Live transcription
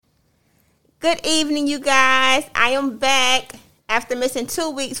Good evening, you guys. I am back after missing 2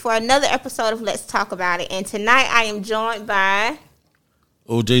 weeks for another episode of Let's Talk About It. And tonight I am joined by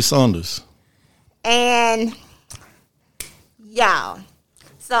O.J. Saunders. And y'all.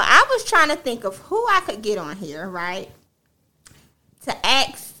 So I was trying to think of who I could get on here, right? To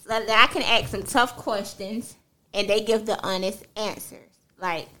ask, that I can ask some tough questions and they give the honest answers.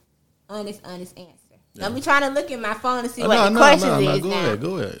 Like, honest answer. Yeah. I'm trying to look at my phone to see what the question is.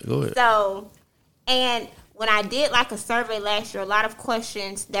 Go ahead. So, and when I did like a survey last year, a lot of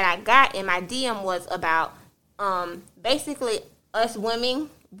questions that I got in my DM was about basically us women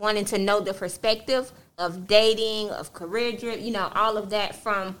wanting to know the perspective of dating, of career driven, all of that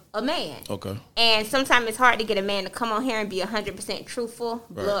from a man. Okay. And sometimes it's hard to get a man to come on here and be 100% truthful,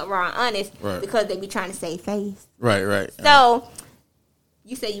 blood raw and honest, because they be trying to save face. Right. So,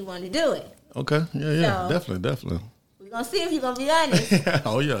 you say you want to do it. Okay. Yeah. So, definitely. We're going to see if you're going to be honest.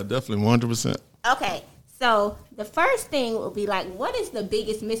 Oh, yeah, definitely. 100%. Okay. So, the first thing will be like, what is the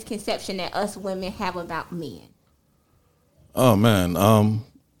biggest misconception that us women have about men? Oh, man.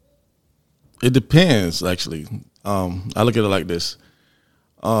 It depends, actually. I look at it like this.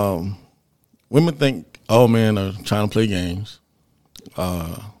 Women think all men are trying to play games,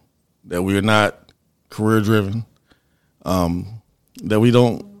 that we are not career-driven, that we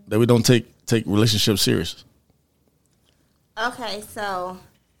don't take relationships serious. Okay, so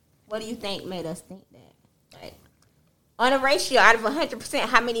what do you think made us think that? Like, on a ratio out of 100%,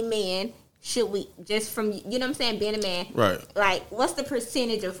 how many men should we, just from, being a man, right? Like, what's the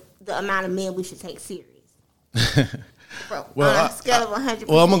percentage of the amount of men we should take serious? Well, on a scale of 100%.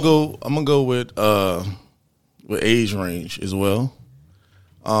 Well, I'm gonna go with age range as well,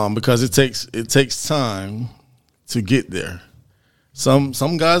 because it takes time to get there.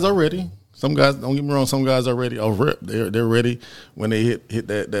 Some guys are ready. Some guys, don't get me wrong, some guys are ready. They're ready when they hit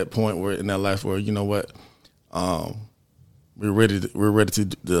that point where in their life where, you know what, we're ready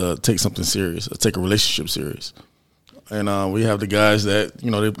to take something serious, or take a relationship serious. And we have the guys that,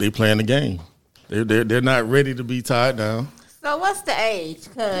 they playing the game. They're not ready to be tied down. So what's the age?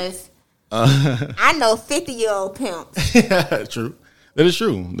 Because I know 50-year-old pimps. True. That is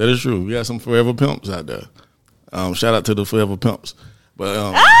true. We got some forever pimps out there. Shout out to the forever pimps.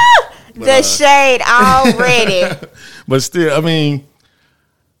 But the shade already. But still, I mean,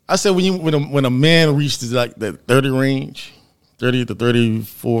 I said when a man reaches like that 30 range, 30 to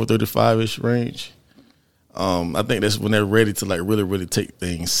 34, 35-ish range, I think that's when they're ready to like really take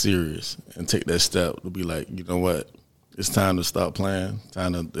things serious and take that step to be like, you know what, it's time to stop playing,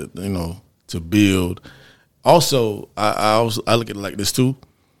 time to to build. Also, I look at it like this too.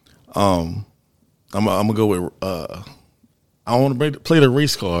 I'm gonna go with I want to play the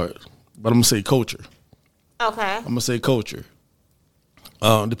race card, but I'm gonna say culture. Okay. I'm gonna say culture.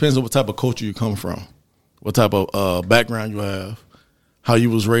 Depends on what type of culture you come from, what type of background you have, how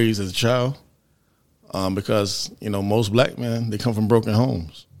you was raised as a child. Because most black men, they come from broken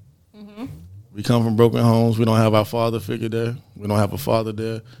homes. Mm-hmm. We come from broken homes. We don't have our father figure there. We don't have a father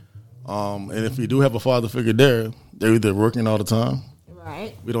there. And if we do have a father figure there, they're either working all the time.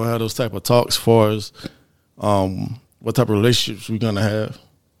 Right. We don't have those type of talks as far as what type of relationships we're gonna have.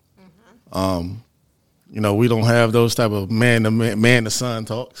 Mm-hmm. We don't have those type of man to son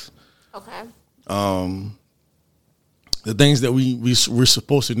talks. Okay. The things that we're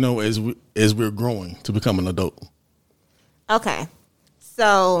supposed to know as we're growing to become an adult. Okay.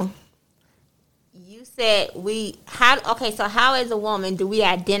 So you said so how as a woman do we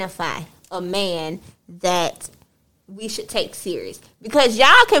identify a man that we should take serious? Because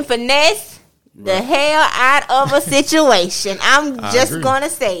y'all can finesse the hell out of a situation. I'm just going to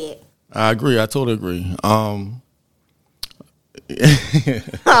say it. I agree. I totally agree. Listen,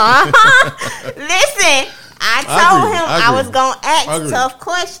 I told him I was going to ask tough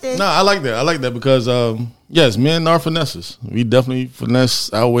questions. No, I like that because, yes, men are finesses. We definitely finesse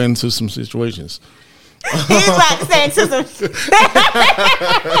our way into some situations. He's about to say into some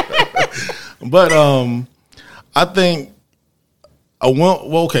But I think I'm going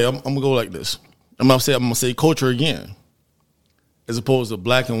to go like this. I'm going to say culture again. As opposed to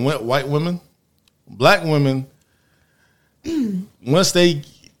black and white women. Black women, once they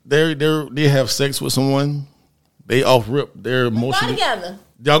have sex with someone, they off rip. They're emotionally. Go together.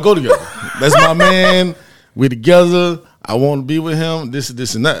 Y'all go together. That's my man. We together. I want to be with him. This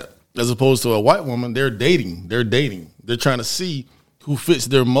and that. As opposed to a white woman, they're dating. They're trying to see who fits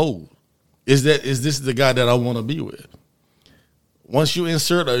their mold. Is this the guy that I want to be with? Once you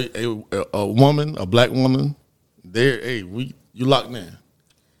insert a woman, a black woman, you locked in.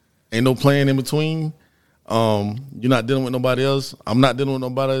 Ain't no playing in between. You're not dealing with nobody else. I'm not dealing with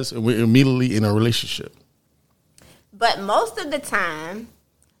nobody else, and we're immediately in a relationship. But most of the time,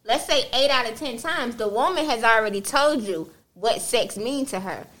 let's say 8 out of 10 times, the woman has already told you what sex means to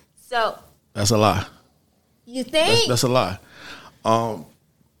her. So that's a lie. You think? That's a lie. I'm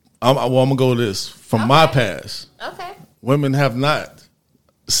gonna go with this from my past. Okay. Women have not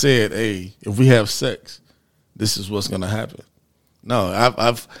said, "Hey, if we have sex, this is what's gonna happen." No,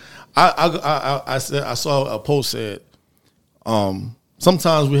 I saw a post said,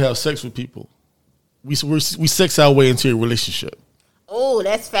 sometimes we have sex with people. We sex our way into a relationship. Oh,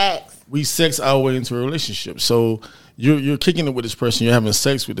 that's facts. We sex our way into a relationship. So you're kicking it with this person. You're having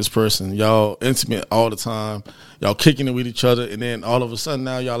sex with this person. Y'all intimate all the time. Y'all kicking it with each other. And then all of a sudden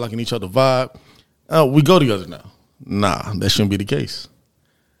now y'all liking each other vibe. We go together now. Nah, that shouldn't be the case.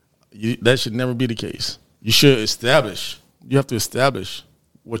 That should never be the case. You should establish. You have to establish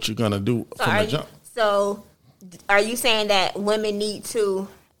what you're going to do from the jump. So are you saying that women need to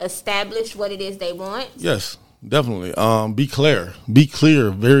establish what it is they want? Yes. Definitely. Be clear. Be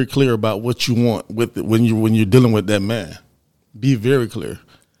clear, very clear about what you want with it when you're dealing with that man. Be very clear.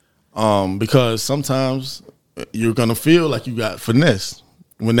 Because sometimes you're gonna feel like you got finesse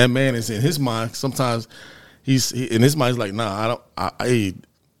when that man is in his mind. Sometimes he's in his mind. He's like, nah,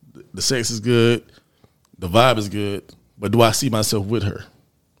 the sex is good, the vibe is good, but do I see myself with her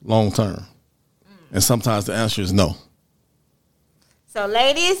long term? And sometimes the answer is no. So,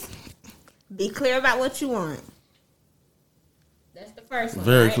 ladies, be clear about what you want. That's the first one.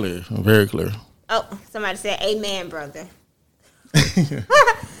 Very right? clear. Very clear. Oh, somebody said amen, brother.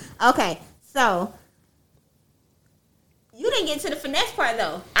 Okay, so you didn't get to the finesse part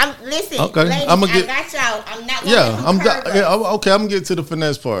though. Listen, okay. Ladies, I got y'all. I'm not gonna okay. I'm gonna get to the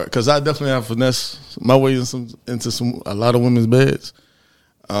finesse part because I definitely have finesse my way into a lot of women's beds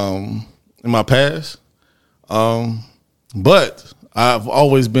in my past. But I've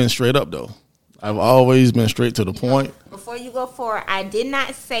always been straight up though. I've always been straight to the point. Before you go forward, I did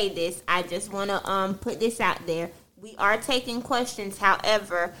not say this. I just want to put this out there. We are taking questions.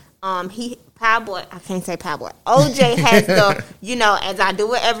 However, Powboy, I can't say Powboy. OJ has the, as I do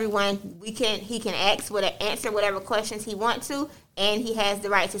with everyone, he can answer whatever questions he wants to, and he has the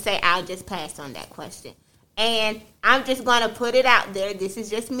right to say, I'll just pass on that question. And I'm just going to put it out there. This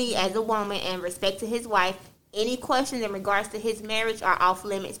is just me as a woman and respect to his wife. Any questions in regards to his marriage are off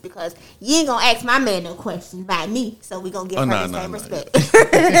limits because you ain't going to ask my man no questions about me. So we're going to give her the same respect.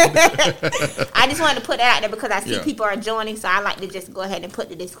 I just wanted to put that out there because I see people are joining. So I like to just go ahead and put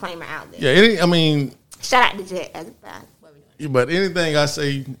the disclaimer out there. Yeah, shout out to Jet. But anything I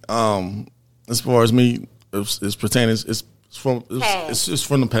say, as far as me, is pertaining, it's from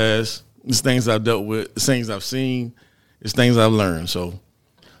the past. It's things I've dealt with. It's things I've seen. It's things I've learned. So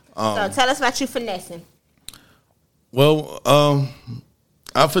tell us about you finessing. Well,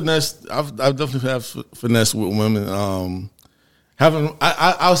 I've definitely have finesse with women.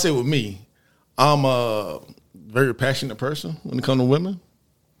 I'll say with me, I'm a very passionate person when it comes to women.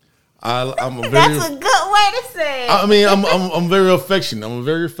 That's a good way to say it. I'm very affectionate. I'm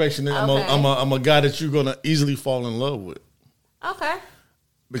very affectionate. Okay. I'm a guy that you're gonna easily fall in love with. Okay.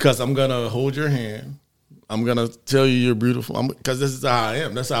 Because I'm gonna hold your hand. I'm gonna tell you you're beautiful. Because this is how I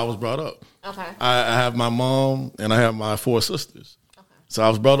am. That's how I was brought up. Okay. I have my mom and I have my 4 sisters. Okay. So I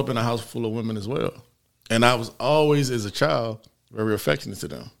was brought up in a house full of women as well. And I was always, as a child, very affectionate to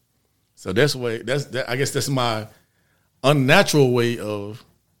them. So I guess that's my unnatural way of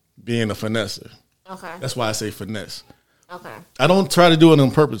being a finesser. Okay. That's why I say finesse. Okay. I don't try to do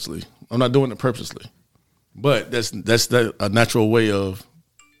it purposely. I'm not doing it purposely. But that's a natural way of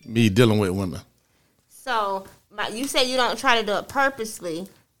me dealing with women. So you say you don't try to do it purposely,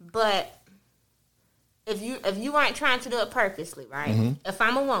 but if you weren't trying to do it purposely, right? Mm-hmm. If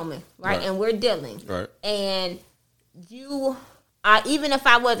I'm a woman, right, and we're dealing, right, and you, even if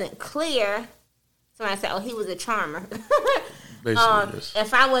I wasn't clear, somebody said, "Oh, he was a charmer." Yes.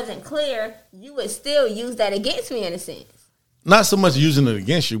 If I wasn't clear, you would still use that against me in a sense. Not so much using it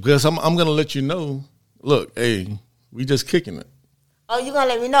against you, because I'm going to let you know. Look, hey, we just kicking it. Oh, you gonna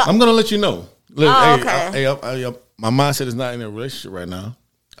let me know? I'm gonna let you know. Look, okay. My mindset is not in a relationship right now.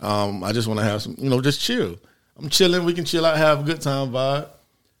 I just want to have some, just chill. I'm chilling. We can chill out, have a good time vibe.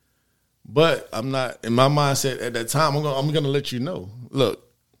 But I'm not in my mindset at that time. I'm gonna let you know. Look,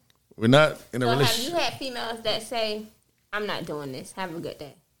 we're not in a relationship. Have you had females that say, "I'm not doing this. Have a good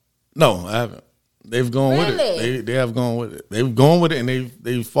day"? No, I haven't. They've gone with it. They have gone with it. They've gone with it, and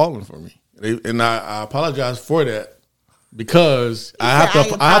they've fallen for me. And I apologize for that. Because I have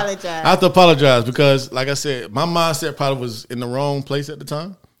to apologize because, like I said, my mindset probably was in the wrong place at the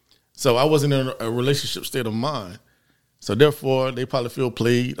time. So I wasn't in a relationship state of mind. So therefore, they probably feel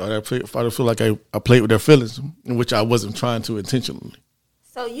played, or they probably feel like I played with their feelings, in which I wasn't trying to intentionally.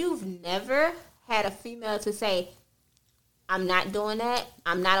 So you've never had a female to say, I'm not doing that.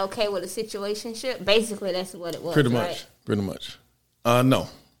 I'm not okay with a situationship. Basically, that's what it was. Pretty much. No.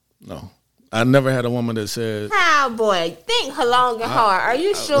 I never had a woman that said, "How boy, think long and hard. Are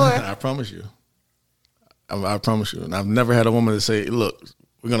you sure?" I promise you. I promise you. And I've never had a woman that say, "Look,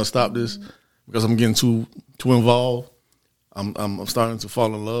 we're gonna stop this because I'm getting too involved. I'm starting to fall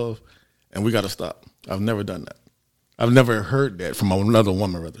in love, and we got to stop." I've never done that. I've never heard that from another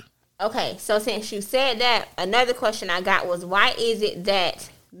woman, rather. Okay, so since you said that, another question I got was, why is it that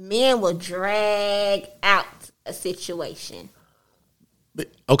men will drag out a situation?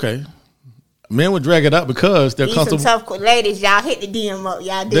 Okay. Men would drag it out because they're comfortable. Some tough ladies, y'all hit the DM up.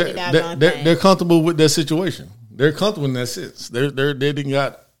 Y'all did it out. They're comfortable with their situation. They're comfortable in that sense. They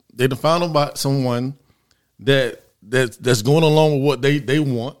done found about someone that's going along with what they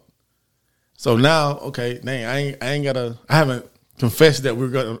want. So now, okay, dang, I haven't confessed that we're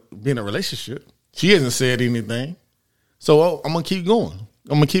gonna be in a relationship. She hasn't said anything. So I'm gonna keep going.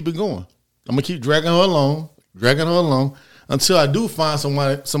 I'm gonna keep it going. I'm gonna keep dragging her along until I do find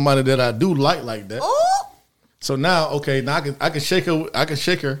somebody that I do like that. Ooh. So now, okay, now I can shake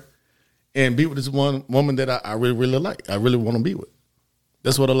her and be with this one woman that I really like. I really want to be with.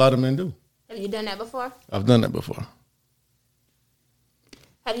 That's what a lot of men do. Have you done that before? I've done that before.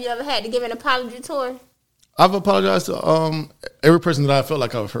 Have you ever had to give an apology to her? I've apologized to every person that I felt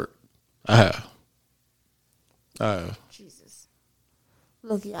like I've hurt. I have. Jesus.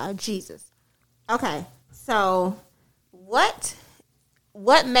 Look, y'all, Jesus. Okay, so what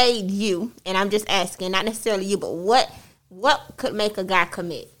made you, and I'm just asking, not necessarily you, but what could make a guy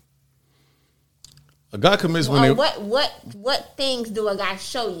commit? A guy commits when what things do a guy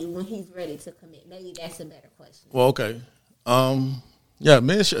show you when he's ready to commit? Maybe that's a better question. Well, okay. Yeah,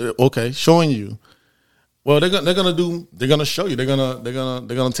 men. Showing you. Well, they're gonna show you. They're gonna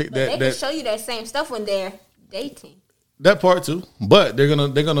take that. They can show you that same stuff when they're dating. That part too, but they're gonna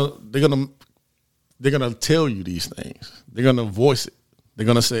tell you these things. They're gonna voice it. They're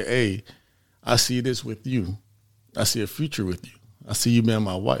gonna say, "Hey, I see this with you. I see a future with you. I see you being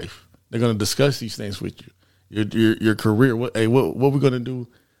my wife." They're gonna discuss these things with you. Your career. What we gonna do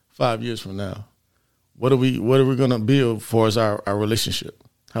 5 years from now? What are we gonna build for as our relationship?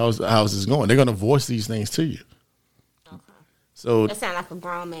 How's this going? They're gonna voice these things to you. Okay. So that sounds like a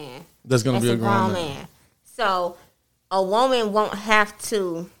grown man. That's gonna be a grown man. So a woman won't have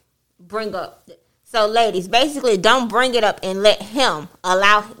to bring up. So ladies, basically, don't bring it up and let him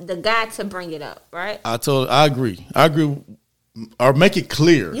allow the guy to bring it up. Right? I agree. Or make it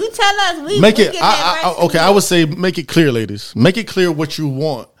clear. You tell us. Okay, I would say make it clear, ladies. Make it clear what you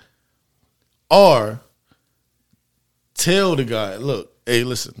want, or tell the guy, look, hey,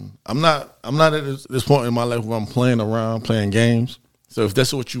 listen, I'm not at this point in my life where I'm playing around, playing games. So if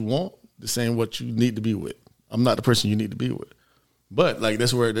that's what you want, this ain't what you need to be with. I'm not the person you need to be with. But like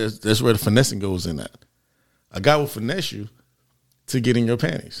that's where the finessing goes in that. A guy will finesse you to get in your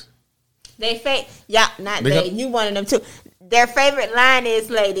panties. You wanted them too. Their favorite line is,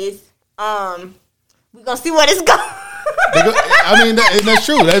 ladies, we're gonna see what it's going. That's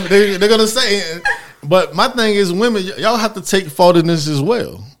true. They're gonna say. But my thing is, women, y'all have to take fault in this as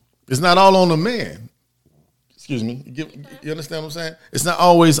well. It's not all on the man. Excuse me. You understand what I'm saying? It's not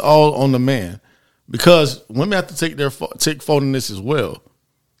always all on the man, because women have to take fault in this as well.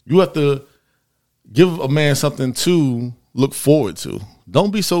 You have to give a man something to look forward to.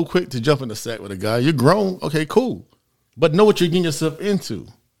 Don't be so quick to jump in the sack with a guy. You're grown, okay, cool, but know what you're getting yourself into,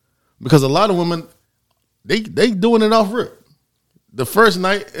 because a lot of women they doing it off rip. The first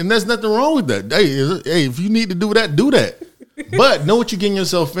night, and there's nothing wrong with that. Hey, if you need to do that, do that. But know what you're getting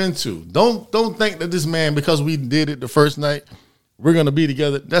yourself into. Don't think that this man, because we did it the first night, we're gonna be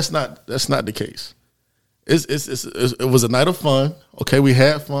together. That's not the case. It was a night of fun. Okay, we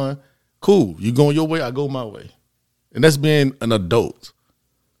had fun. Cool. You going your way, I go my way, and that's being an adult.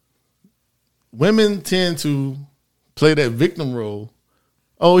 Women tend to play that victim role.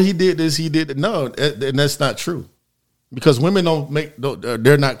 Oh, he did this, he did that. No, and that's not true. Because women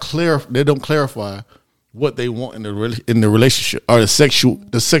they're not clear. They don't clarify what they want in the relationship or the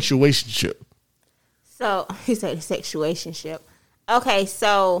sexuationship. So he said the sexuationship. Okay,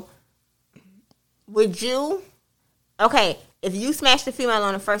 so would you? Okay, if you smashed a female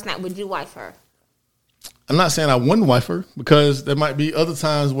on the first night, would you wife her? I'm not saying I wouldn't wife her, because there might be other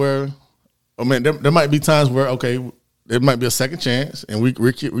times where, there might be times where there might be a second chance and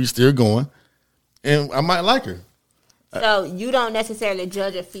we still going, and I might like her. So you don't necessarily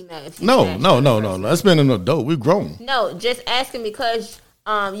judge a female if you No. smash another person. That's been an adult. We've grown. No, just asking because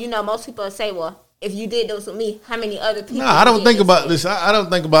most people say, well, if you did those with me, how many other people? No, I don't think about this. I don't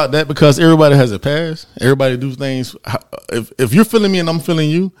think about that because everybody has a past. Everybody do things. If you're feeling me and I'm feeling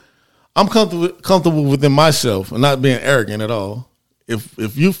you, I'm comfortable within myself and not being arrogant at all.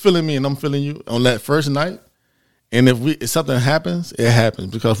 If you feeling me and I'm feeling you on that first night, and if something happens, it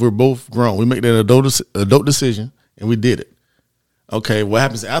happens because we're both grown. We make that adult decision and we did it. Okay, what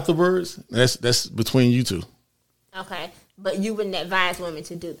happens afterwards? That's between you two. Okay, but you wouldn't advise women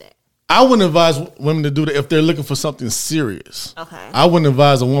to do that. I wouldn't advise women to do that if they're looking for something serious. Okay. I wouldn't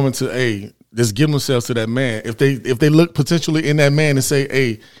advise a woman to just give themselves to that man if they look potentially in that man and say,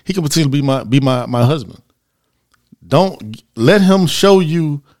 hey, he could potentially be my husband. Don't let him show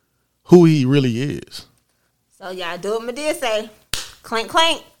you who he really is. So y'all do what Madea say, clink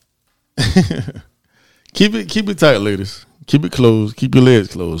clink. Keep it tight, ladies. Keep it closed. Keep your legs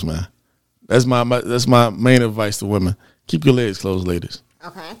closed, man. That's my main advice to women. Keep your legs closed, ladies.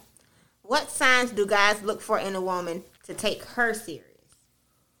 Okay. What signs do guys look for in a woman to take her serious?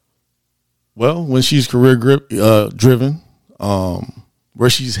 Well, when she's career driven, where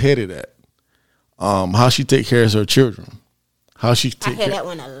she's headed at, how she take care of her children, how she take I hear that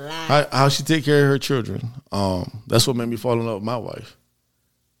one a lot. how she take care of her children. That's what made me fall in love with my wife.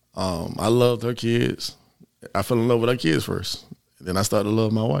 I loved her kids. I fell in love with her kids first. Then I started to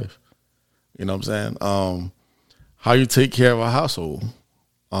love my wife. You know what I'm saying? How you take care of a household,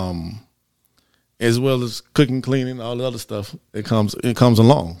 as well as cooking, cleaning, all the other stuff. It comes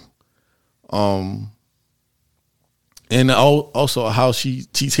along. And also how she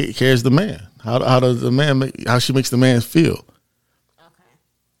takes care of the man. How does the man how she makes the man feel? Okay.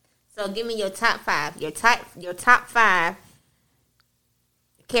 So give me your top 5. Your top 5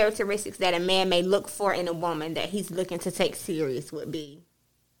 characteristics that a man may look for in a woman that he's looking to take serious would be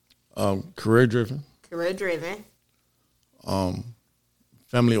career driven. Career driven.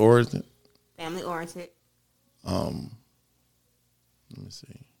 Family oriented. Family oriented. Let me see.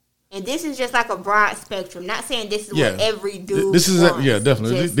 And this is just like a broad spectrum. Not saying this is what every dude This is wants.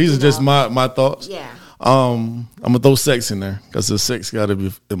 definitely. These are just my thoughts. Yeah. I'm gonna throw sex in there because the sex got to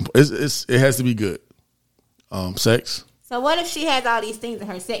be. It has to be good. Sex. So what if she has all these things and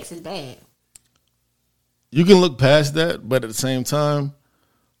her sex is bad? You can look past that, but at the same time,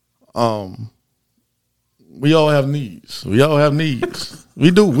 we all have needs. We all have needs.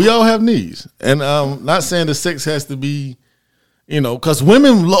 We do. We all have needs, and not saying the sex has to be. Because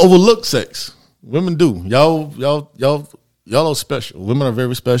women overlook sex. Women do. Y'all are special. Women are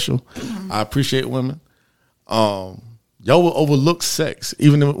very special. I appreciate women. Y'all will overlook sex,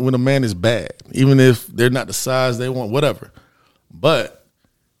 even when a man is bad, even if they're not the size they want, whatever. But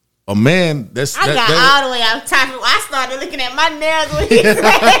a man, I got all the way off topic. I started looking at my nails when he said.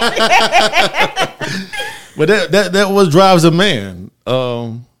 But that what drives a man.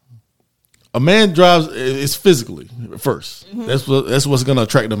 A man drives is physically first. Mm-hmm. That's what's gonna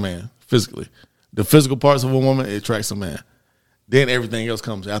attract a man physically. The physical parts of a woman, it attracts a man. Then everything else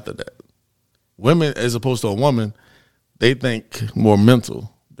comes after that. Women, as opposed to a woman, they think more mental.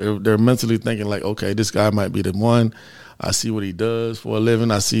 They're mentally thinking like, okay, this guy might be the one. I see what he does for a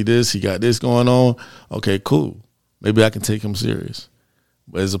living. I see this. He got this going on. Okay, cool. Maybe I can take him serious.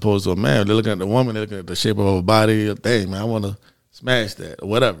 But as opposed to a man, they're looking at the woman. They're looking at the shape of her body. Dang, man, I want to smash that or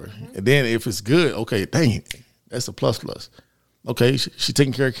whatever. Mm-hmm. And then if it's good, okay, dang, that's a plus. Okay, she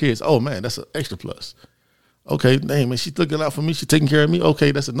taking care of kids. Oh, man, that's an extra plus. Okay, dang, man, she's looking out for me. She's taking care of me.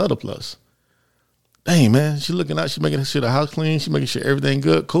 Okay, that's another plus. Dang, man, she's looking out. She's making sure the house clean. She's making sure everything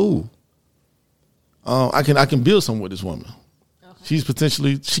good. Cool. I can build something with this woman.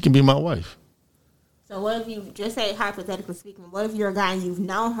 Okay. She can be my wife. So what if you, just say hypothetically speaking, what if you're a guy and you've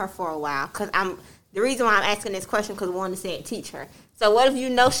known her for a while? Because the reason why I'm asking this question because one said teach her. So what if you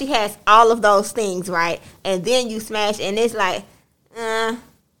know she has all of those things, right? And then you smash and it's like,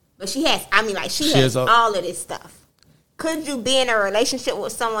 but she has all of this stuff. Could you be in a relationship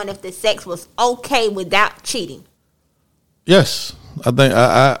with someone if the sex was okay without cheating? Yes, I think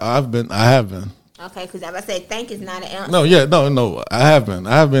I have been. Okay, because if I say think is not an answer. No, I have been.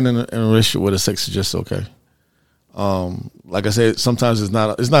 I have been in a relationship where the sex is just okay. Like I said, sometimes it's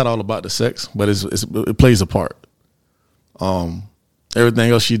not all about the sex, but it plays a part.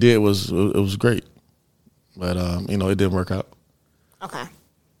 Everything else she did was great, but it didn't work out. Okay.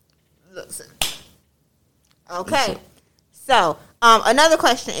 Okay. So another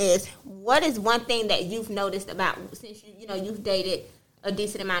question is, what is one thing that you've noticed about since you've dated a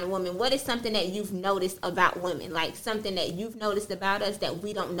decent amount of women? What is something that you've noticed about women, like something that you've noticed about us that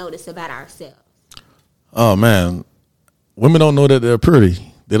we don't notice about ourselves? Oh man, women don't know that they're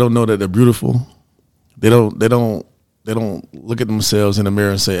pretty. They don't know that they're beautiful. They don't look at themselves in the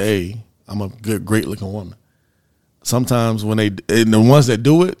mirror and say, "Hey, I'm a good, great looking woman." Sometimes when and the ones that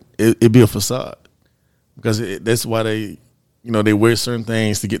do it be a facade, because that's why they wear certain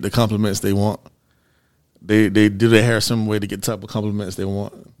things to get the compliments they want. They do their hair some way to get the type of compliments they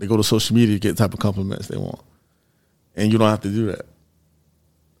want. They go to social media to get the type of compliments they want, and you don't have to do that.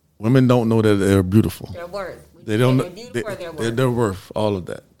 Women don't know that they're beautiful. Their worth. They don't know their worth. All of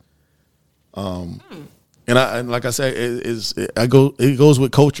that. And like I said, it goes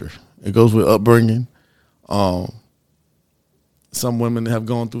with culture. It goes with upbringing. Some women have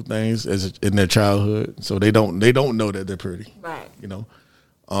gone through things in their childhood, so they don't know that they're pretty. Right.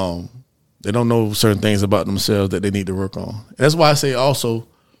 They don't know certain things about themselves that they need to work on. And that's why I say also,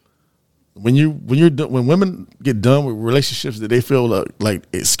 when women get done with relationships that they feel like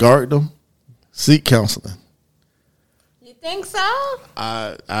it scarred them, seek counseling. You think so?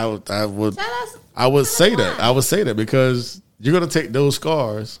 I would say that. I would say that because you're gonna take those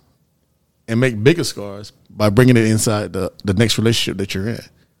scars and make bigger scars by bringing it inside the next relationship that you're in.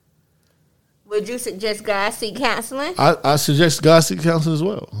 Would you suggest guys seek counseling? I suggest guys seek counseling as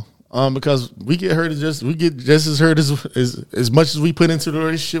well. Because we get hurt we get just as hurt as much as we put into the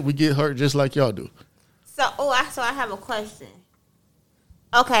relationship. We get hurt just like y'all do. So I have a question.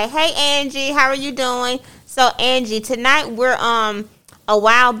 Okay, hey Angie, how are you doing? So Angie, tonight we're a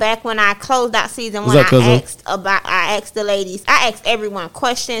while back when I closed out season one, I asked the ladies, I asked everyone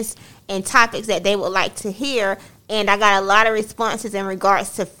questions and topics that they would like to hear, and I got a lot of responses in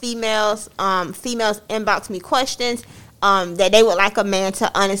regards to females. Females inbox me questions that they would like a man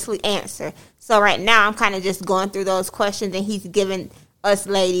to honestly answer. So right now I'm kind of just going through those questions, and he's giving us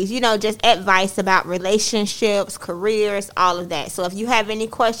ladies, just advice about relationships, careers, all of that. So if you have any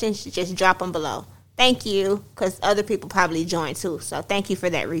questions, just drop them below. Thank you, because other people probably joined too. So thank you for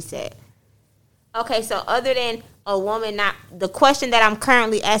that reset. Okay, so other than a woman, the question that I'm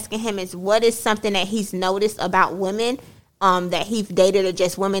currently asking him is, what is something that he's noticed about women that he's dated, or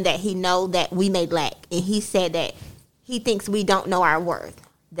just women that he know that we may lack? And he said that he thinks we don't know our worth.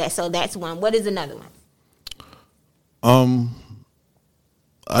 So that's one. What is another one?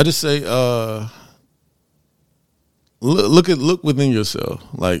 I just say, look within yourself.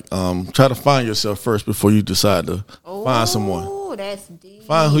 Like, try to find yourself first before you decide to find someone. Oh, that's deep.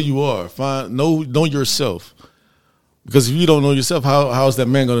 Find who you are. Know yourself. Because if you don't know yourself, how is that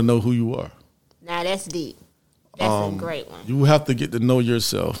man going to know who you are? Now that's deep. That's a great one. You have to get to know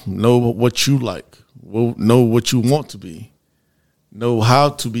yourself. Know what you like. Know what you want to be. Know how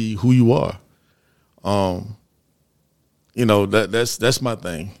to be who you are. That's my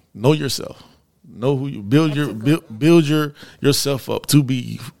thing. Know yourself. Know who you build yourself up to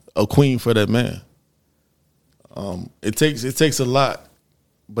be a queen for that man. It takes a lot,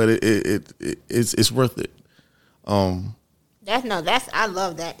 but it's worth it. I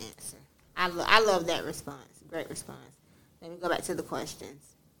love that answer. I love that response. Great response. Let me go back to the questions.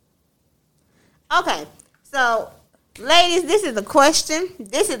 Okay, so ladies, this is a question.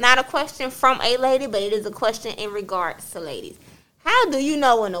 This is not a question from a lady, but it is a question in regards to ladies. How do you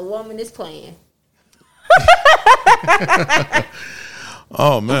know when a woman is playing?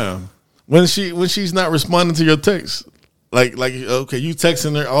 Oh man, when she's not responding to your text, like okay, you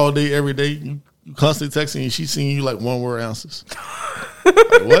texting her all day, every day, you constantly texting, and she's sending you like one word answers.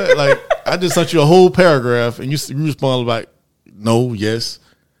 Like, what? Like, I just sent you a whole paragraph, and you respond like no, yes.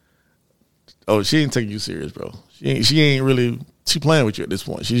 Oh, she ain't taking you serious, bro. She ain't really. She playing with you at this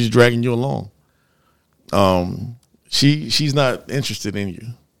point. She's just dragging you along. She's not interested in you.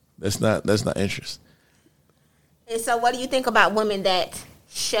 That's not interest. And so, what do you think about women that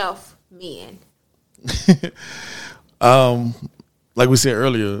shelf men? Like we said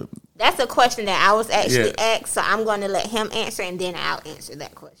earlier, that's a question that I was actually asked. So I'm going to let him answer, and then I'll answer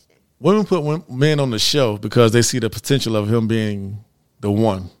that question. Women put men on the shelf because they see the potential of him being the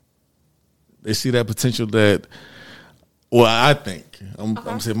one. They see that potential that. Well, I think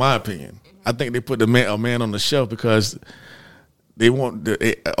I'm saying my opinion. I think they put a man on the shelf because they want.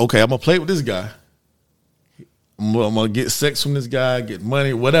 Okay, I'm gonna play with this guy. I'm gonna get sex from this guy, get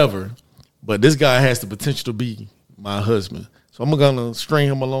money, whatever. But this guy has the potential to be my husband. So I'm gonna string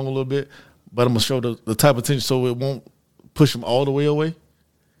him along a little bit, but I'm gonna show the type of potential so it won't push him all the way away.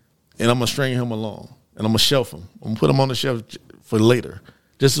 And I'm gonna string him along, and I'm gonna shelf him. I'm gonna put him on the shelf for later.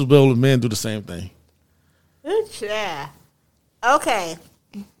 Just as well as men do the same thing. Yeah. Okay.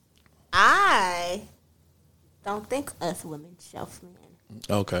 I don't think us women shelf men.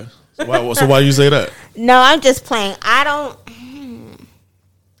 Okay. So why you say that? No, I'm just playing. I don't.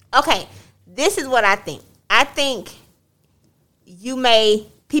 Okay. This is what I think. I think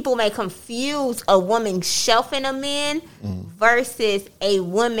people may confuse a woman shelfing a man versus a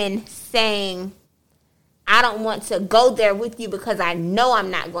woman saying, I don't want to go there with you because I know I'm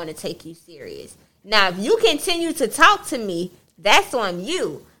not going to take you serious. Now, if you continue to talk to me, that's on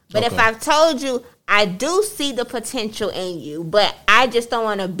you. But if I've told you, I do see the potential in you, but I just don't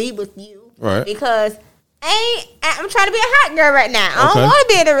want to be with you. Right. Because I'm trying to be a hot girl right now. I don't want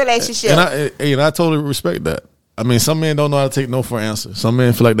to be in a relationship. And I totally respect that. I mean, some men don't know how to take no for an answer. Some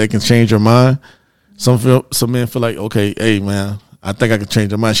men feel like they can change your mind. Some men feel like, okay, hey man, I think I can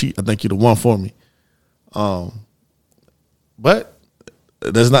change your mind. I think you're the one for me. But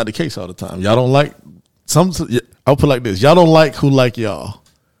that's not the case all the time. Y'all don't like some. I'll put it like this: y'all don't like who like y'all.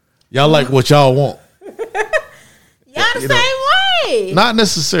 Y'all like what y'all want. Y'all the same way. Not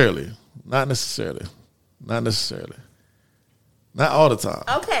necessarily. Not all the time.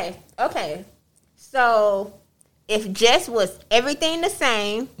 Okay. So if Jess was everything the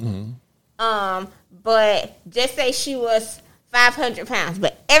same, but just say she was 500 pounds,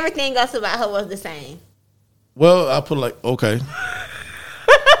 but everything else about her was the same. Well, I put like, okay.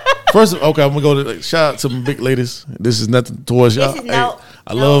 First, okay, I'm gonna go to shout out to my big ladies. This is nothing towards y'all.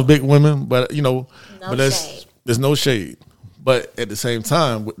 I love big women, but there's no shade. But at the same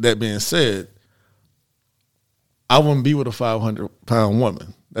time, with that being said, I wouldn't be with a 500-pound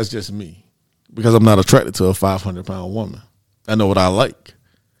woman. That's just me, because I'm not attracted to a 500-pound woman. I know what I like.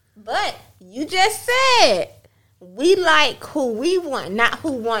 But you just said we like who we want, not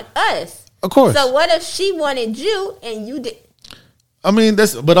who want us. Of course. So what if she wanted you and you did? I mean, but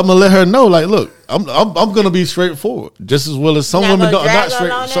I'm gonna let her know. Like, look, I'm gonna be straightforward, just as well as some women don't.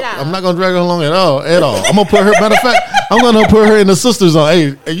 I'm not gonna drag her along at all. I'm gonna put her. Matter of fact, I'm gonna put her in the sisters on.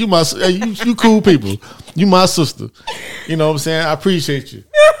 Hey, you cool people. You my sister. You know what I'm saying? I appreciate you.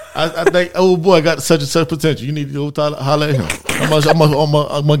 I think, oh boy, I got such and such potential. You need to go holler at him. I'm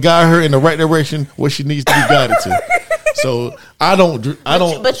gonna guide her in the right direction where she needs to be guided to. So I don't.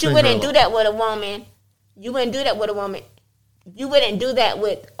 But you wouldn't do that with a woman. You wouldn't do that with a woman. You wouldn't do that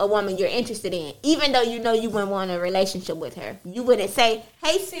with a woman you're interested in, even though you know you wouldn't want a relationship with her. You wouldn't say,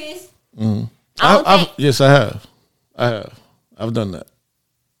 "Hey, sis." Yes, I have. I've done that.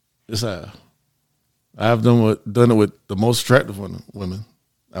 Yes, I have. I have done it with the most attractive women.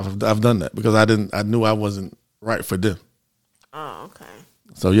 I've done that because I knew I wasn't right for them. Oh, okay.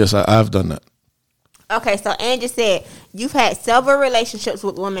 So yes, I've done that. Okay, so Angie said you've had several relationships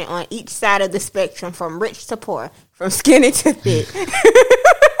with women on each side of the spectrum, from rich to poor, from skinny to thick.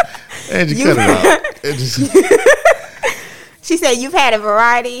 Angie, cut it out. She said you've had a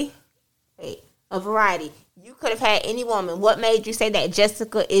variety. You could have had any woman. What made you say that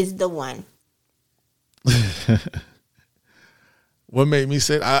Jessica is the one? What made me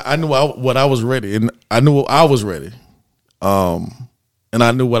say I knew what I was ready, and I knew I was ready. And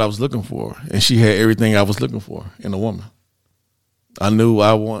I knew what I was looking for, and she had everything I was looking for in a woman. I knew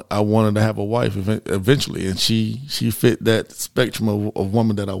I wanted to have a wife eventually, and she fit that spectrum of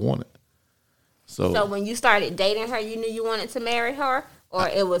woman that I wanted. So when you started dating her, you knew you wanted to marry her, or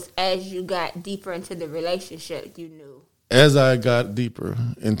it was as you got deeper into the relationship you knew? As I got deeper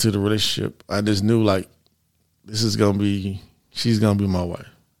into the relationship, I just knew like she's gonna be my wife.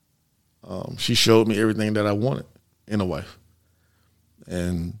 She showed me everything that I wanted in a wife.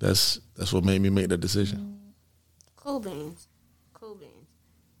 And that's what made me make that decision. Cool beans.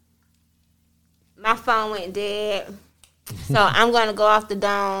 My phone went dead, so I'm going to go off the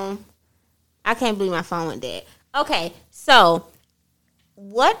dome. I can't believe my phone went dead. Okay, so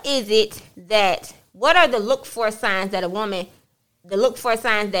what are the look for signs that a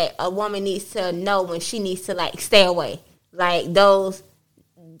woman needs to know when she needs to like stay away? Like those,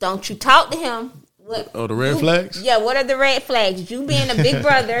 don't you talk to him. The red flags? Yeah, what are the red flags? You being a big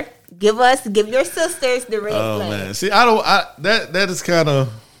brother, give your sisters the red flags. Oh man, see, that is kind of,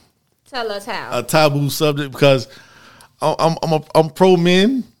 tell us how, a taboo subject, because I'm pro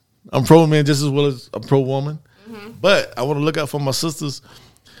men. I'm pro men just as well as a pro woman. Mm-hmm. But I want to look out for my sisters.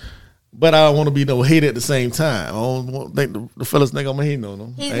 But I don't want to be no hate at the same time. I don't think the fellas think I'm hating on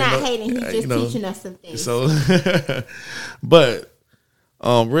them. He's not hating. He's just teaching us some things. So, but.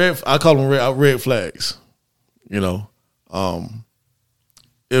 I call them red flags. You know,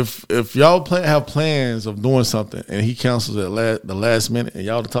 if y'all have plans of doing something and he cancels at the last minute, and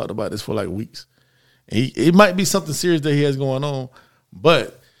y'all talked about this for like weeks, and it might be something serious that he has going on,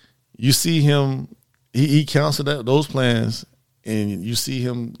 but you see him, he canceled those plans, and you see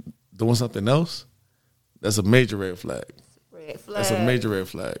him doing something else, that's a major red flag. That's a major red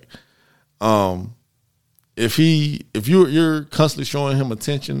flag. If you're constantly showing him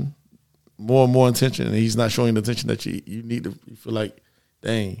attention, more and more attention, and he's not showing the attention that you need to. You feel like,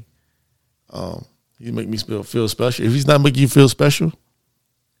 dang, he make me feel special. If he's not making you feel special,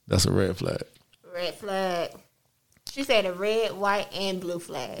 that's a red flag. Red flag. She said a red, white, and blue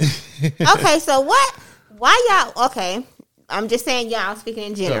flag. Okay, so what? Why y'all? Okay, I'm just saying y'all speaking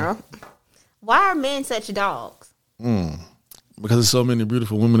in general. Why are men such dogs? Because there's so many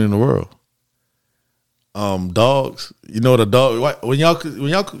beautiful women in the world. Dogs. You know what a dog? When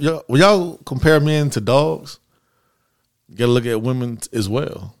y'all compare men to dogs, you gotta look at women as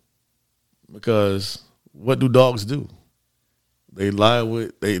well. Because what do dogs do? They lie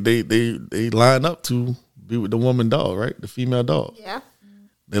with they line up to be with the woman dog, right? The female dog. Yeah.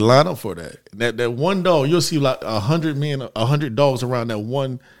 They line up for that. And that one dog, you'll see like 100 men, 100 dogs around that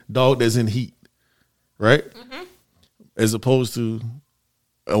one dog that's in heat, right? Mm-hmm. As opposed to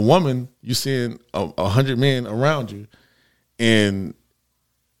a woman, you seeing 100 men around you, and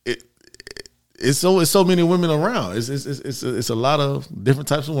it's so many women around. It's a lot of different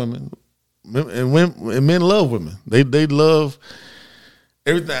types of women, and men love women. They love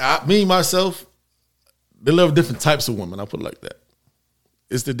everything. Me myself, they love different types of women. I put it like that.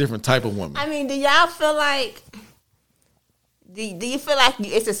 It's the different type of woman. I mean, do y'all feel like? Do you feel like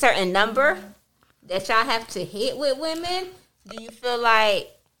it's a certain number that y'all have to hit with women? Do you feel like,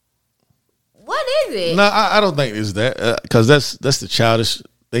 what is it? No, I don't think it's that, because that's the childish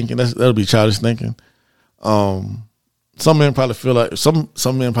thinking. That'll be childish thinking. Some men probably feel like some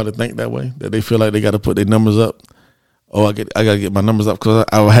men probably think that way, that they feel like they got to put their numbers up. Oh, I got to get my numbers up, because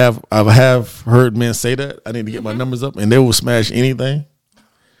I have heard men say that I need to get my numbers up, and they will smash anything.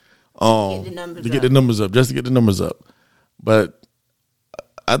 To get the numbers up, just to get the numbers up. But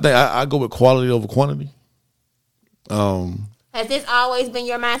I think I go with quality over quantity. Has this always been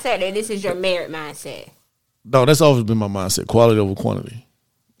your mindset, or this is your married mindset? No, that's always been my mindset: quality over quantity.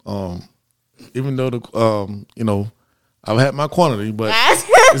 Even though I've had my quantity, but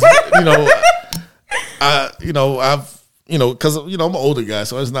because I'm an older guy,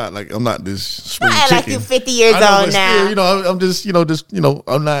 so it's not like I'm not this spring chicken. Like you're 50 years old now. Still, I'm just,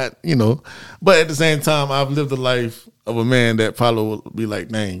 I'm not, But at the same time, I've lived the life of a man that probably will be like,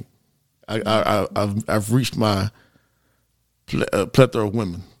 dang, I've reached my plethora of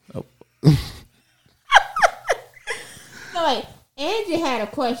women. So wait, Angie had a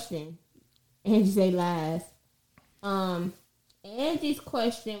question. Angie say lies. Angie's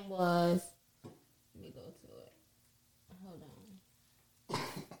question was.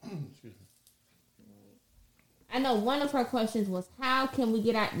 I know one of her questions was, how can we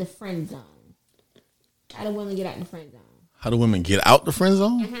get out the friend zone? How do women get out the friend zone? How do women get out the friend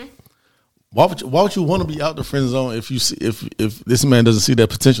zone? Mm-hmm. Why would you want to be out the friend zone if this man doesn't see that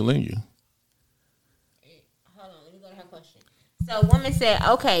potential in you? Hold on, let me go to her question. So a woman said,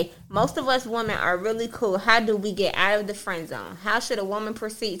 okay, most of us women are really cool. How do we get out of the friend zone? How should a woman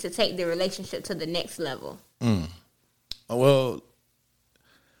proceed to take the relationship to the next level? Well,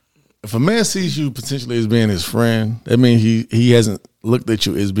 if a man sees you potentially as being his friend, that means he hasn't looked at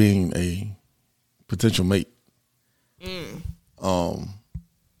you as being a potential mate.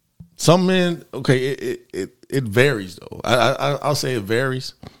 Some men, okay, it varies though. I'll say it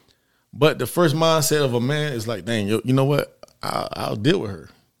varies, but the first mindset of a man is like, dang, you know what? I'll deal with her,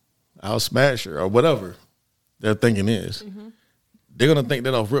 I'll smash her, or whatever their thinking is. Mm-hmm. They're gonna think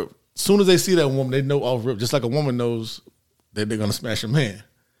that off rip. As soon as they see that woman, they know off rip. Just like a woman knows that they're gonna smash a man.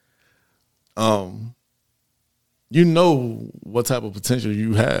 You know what type of potential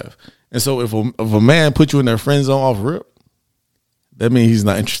you have, and so if a man put you in their friend zone off rip, that means he's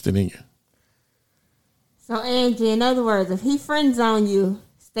not interested in you. So Angie, in other words, if he friend zone you,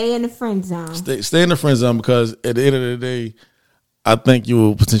 stay in the friend zone. Stay in the friend zone, because at the end of the day, I think you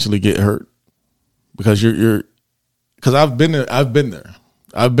will potentially get hurt, because because I've been there.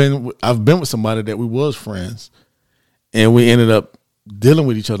 I've been with somebody that we was friends, and we ended up dealing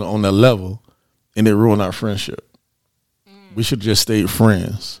with each other on that level, and it ruined our friendship. We should just stay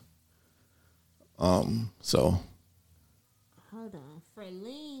friends. So. Hold on.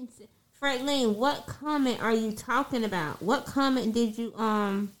 Fredleen, what comment are you talking about? What comment did you,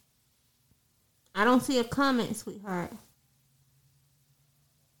 I don't see a comment, sweetheart.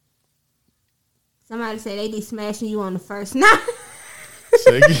 Somebody said they be smashing you on the first night.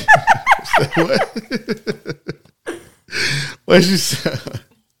 Say again. Say what? What you say?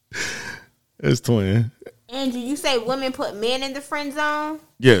 It's twin. Andrew, you say women put men in the friend zone?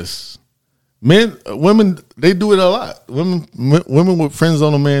 Yes. Women, they do it a lot. Women would friend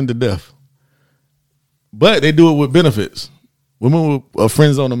zone a man to death. But they do it with benefits. Women will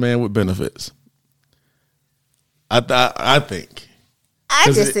friend zone a man with benefits. I think. I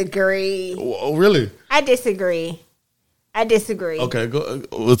disagree. Oh, really? I disagree. Okay, go.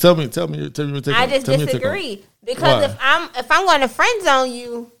 Well, tell me your take. I just disagree because if I'm going to friend zone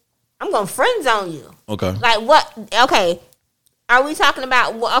you, I'm going to friend zone you. Okay. Like what? Okay. Are we talking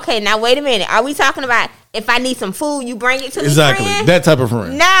about? Okay, now wait a minute. Are we talking about if I need some food, you bring it to me? Exactly, friend? that type of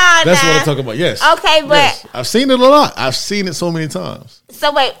friend. That's what I'm talking about. Yes. Okay, but yes. I've seen it a lot. I've seen it so many times.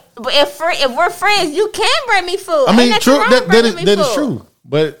 So wait, but if we're friends, you can bring me food. I mean, true. That is true.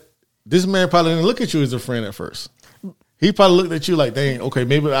 But this man probably didn't look at you as a friend at first. He probably looked at you like, dang, okay,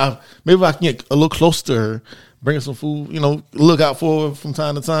 maybe I can get a little close to her, bring her some food, look out for her from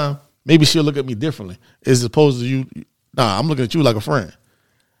time to time. Maybe she'll look at me differently as opposed to you. Nah, I'm looking at you like a friend.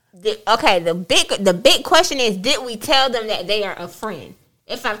 Okay, the big question is, did we tell them that they are a friend?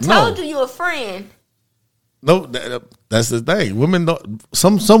 If I've told you a friend. No, that's the thing. Women don't.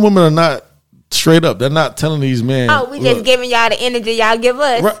 Some women are not straight up. They're not telling these men. Oh, we just giving y'all the energy y'all give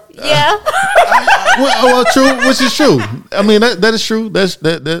us. Right, yeah. well, true, which is true. I mean, that is true. That's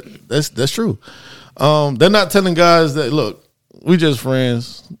true. They're not telling guys that, look, we just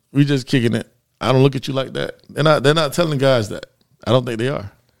friends. We just kicking it. I don't look at you like that. They're not telling guys that. I don't think they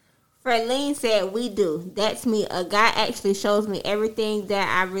are. Frelene said, we do. That's me. A guy actually shows me everything that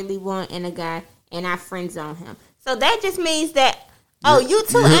I really want in a guy, and I friend zone him. So that just means that, you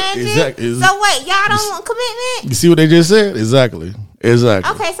too, Angie? Exactly. So wait, y'all don't want commitment? You see what they just said? Exactly.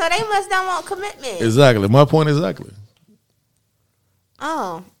 Okay, so they must don't want commitment. Exactly. My point exactly.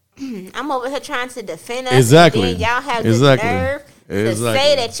 Oh, I'm over here trying to defend us. Exactly. And then y'all have the nerve to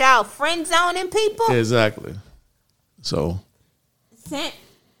say that y'all friend zoning people? Exactly. So.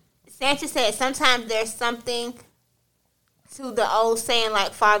 Sanchez said sometimes there's something to the old saying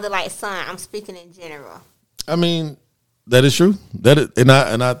like father like son. I'm speaking in general. I mean, that is true. And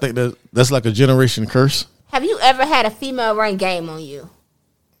I think that's like a generation curse. Have you ever had a female run game on you?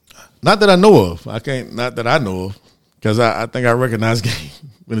 Not that I know of. Not that I know of, because I think I recognize game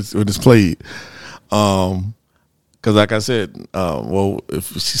when it's played. Because like I said,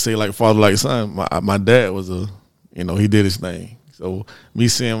 if she say like father like son, my dad was he did his thing. So me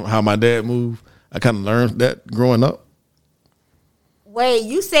seeing how my dad moved, I kind of learned that growing up. Wait,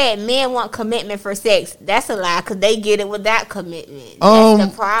 you said men want commitment for sex. That's a lie because they get it without commitment.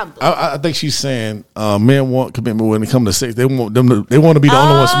 That's the problem. I think she's saying men want commitment when it comes to sex. They want to be the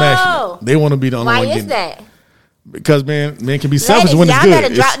only one smashing it. They want to be the only one getting it. Why is that? Because men can be selfish when it's good. Y'all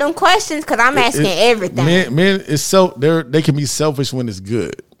gotta drop them questions because I'm asking everything. Men they can be selfish when it's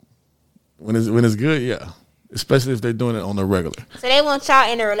good. When it's good, yeah. Especially if they're doing it on the regular. So they want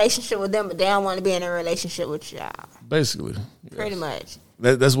y'all in a relationship with them, but they don't want to be in a relationship with y'all. Basically. Yes. Pretty much.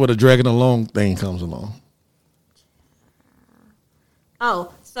 That's where the dragging along thing comes along.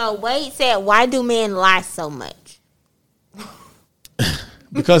 Oh, so Wade said, why do men lie so much?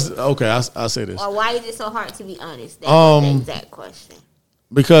 Because, okay, I'll say this. Or why is it so hard to be honest? That's the exact question.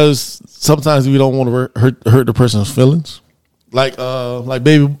 Because sometimes we don't want to hurt the person's feelings. Like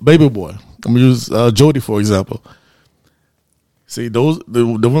baby boy. I'm gonna use Jody for example. See,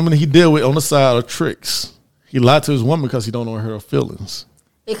 the women he deal with on the side are tricks. He lied to his woman because he don't want her feelings.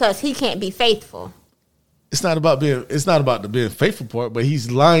 Because he can't be faithful. It's not about the being faithful part, but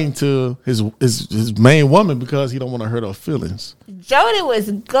he's lying to his main woman because he don't want to hurt her feelings. Jody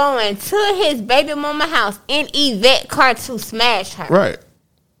was going to his baby mama house in Yvette car to smash her. Right.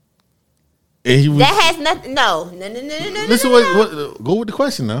 And he was, that has nothing. No. Listen, go with the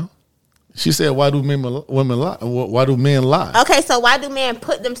question now. She said, "Why do women lie? Why do men lie?" Okay, so why do men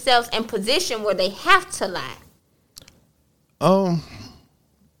put themselves in position where they have to lie?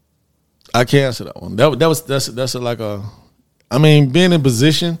 I can't answer that one. That's like a. I mean, being in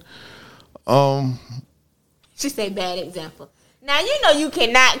position. She said bad example. Now you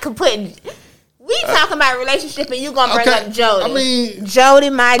cannot put. We talking about relationship and you gonna bring up Jody. I mean, Jody.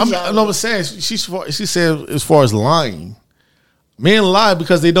 Jody. No, but saying she said as far as lying. Men lie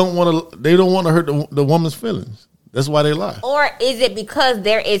because they don't want to hurt the woman's feelings. That's why they lie. Or is it because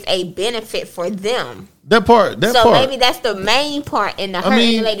there is a benefit for them? That part. So maybe that's the main part in the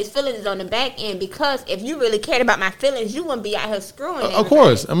hurting the lady's feelings is on the back end. Because if you really cared about my feelings, you wouldn't be out here screwing. Of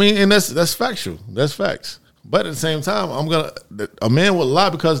course, I mean, and that's factual. That's facts. But at the same time, a man will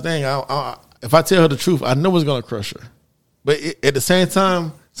lie because dang, if I tell her the truth, I know it's gonna crush her. But at the same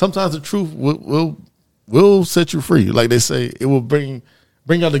time, sometimes the truth will set you free. Like they say, it will bring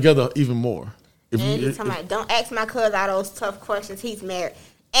y'all together even more. Don't ask my cousin all those tough questions. He's married.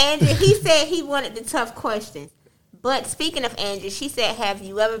 And he said he wanted the tough questions. But speaking of Angie, she said, have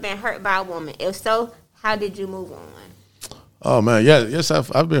you ever been hurt by a woman? If so, how did you move on? Oh, man. Yeah, yes,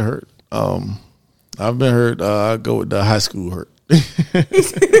 I've been hurt. I've been hurt. I go with the high school hurt.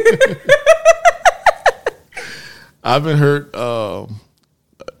 I've been hurt. That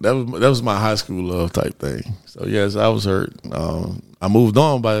was my high school love type thing. So yes, I was hurt. I moved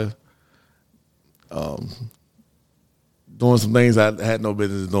on by doing some things I had no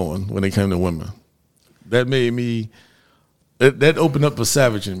business doing when it came to women. That made me. That opened up a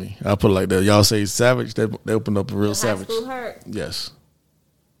savage in me. I put it like that. Y'all say savage. That opened up a real savage. High school hurt. Yes.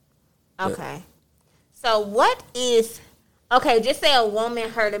 Okay. So what is just say a woman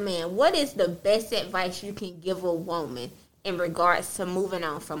hurt a man. What is the best advice you can give a woman in regards to moving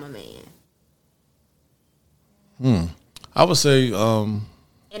on from a man? I would say and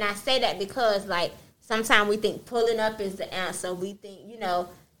I say that because like sometimes we think pulling up is the answer. We think,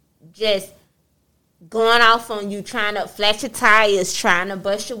 just going off on you, trying to flat your tires, trying to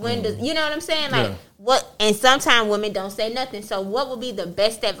bust your windows. You know what I'm saying? Like what? And sometimes women don't say nothing. So what would be the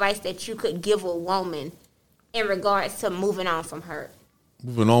best advice that you could give a woman in regards to moving on from hurt?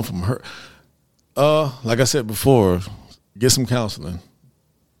 Moving on from hurt. Like I said before, get some counseling.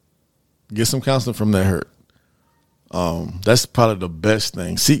 Get some counseling from that hurt. That's probably the best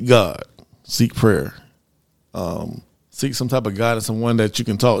thing. Seek God. Seek prayer. Seek some type of guidance, someone that you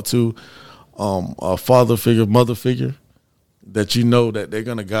can talk to. A father figure, mother figure, that you know that they're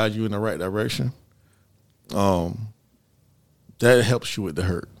going to guide you in the right direction. That helps you with the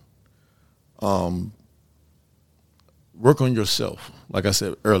hurt. Work on yourself. Like I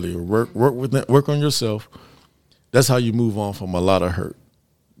said earlier, work on yourself. That's how you move on from a lot of hurt.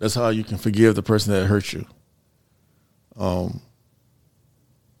 That's how you can forgive the person that hurt you.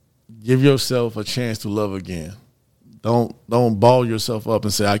 Give yourself a chance to love again. Don't ball yourself up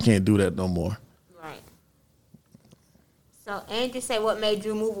and say, I can't do that no more. Right. So Andrew said, what made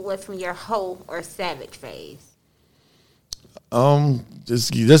you move away from your hoe or savage phase?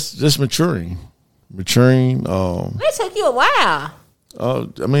 Just maturing. It took you a while.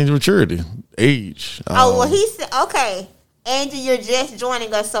 Maturity, age. He said, okay, Andrew, you're just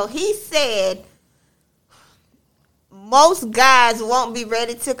joining us. So he said, most guys won't be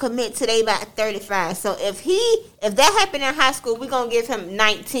ready to commit till they about 35. So if that happened in high school, we're going to give him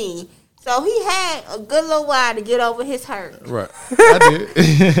 19. So he had a good little while to get over his hurt. Right. I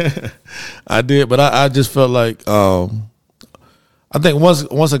did. I did, but I just felt like I think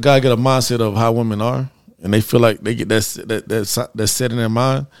once a guy get a mindset of how women are and they feel like they get that set in their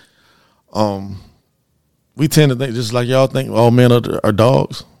mind, we tend to think just like y'all think all men are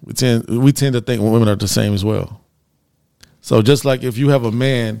dogs. We tend to think women are the same as well. So just like if you have a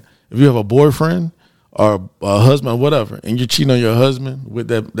boyfriend or a husband or whatever, and you're cheating on your husband with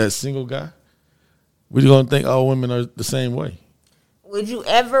that single guy, we're going to think all women are the same way. Would you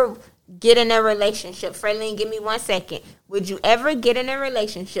ever get in a relationship? Freeline, give me 1 second. Would you ever get in a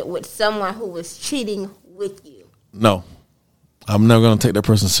relationship with someone who was cheating with you? No. I'm never going to take that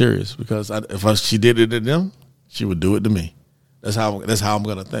person serious because if she did it to them, she would do it to me. That's how I'm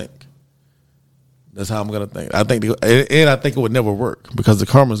going to think. That's how I'm gonna think. I think it would never work because the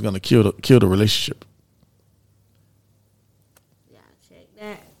karma is gonna kill the relationship. Yeah, check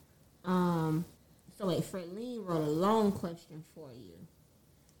that. So wait, Freeline wrote a long question for you.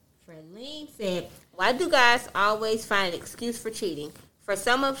 Freeline said, "Why do guys always find an excuse for cheating? For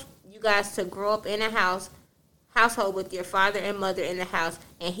some of you guys to grow up in a household with your father and mother in the house,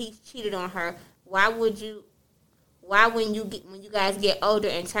 and he cheated on her. Why when you guys get older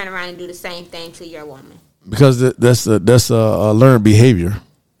and turn around and do the same thing to your woman?" Because that's a learned behavior.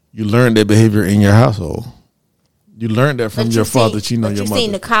 You learn that behavior in your household. You learned that from your father cheating on your mother. You've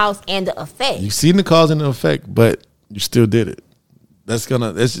seen the cause and the effect. You've seen the cause and the effect, but you still did it.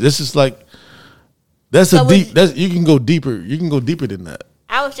 This is like that's so you can go deeper. You can go deeper than that.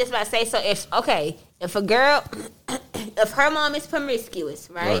 I was just about to say, so if a girl, if her mom is promiscuous,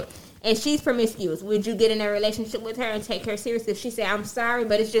 right? And she's promiscuous, would you get in a relationship with her and take her serious if she said, "I'm sorry,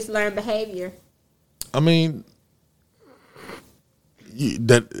 but it's just learned behavior"? I mean,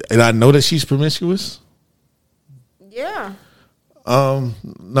 and I know that she's promiscuous. Yeah.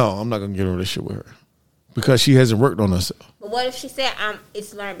 No, I'm not gonna get in a relationship with her because she hasn't worked on herself. But what if she said,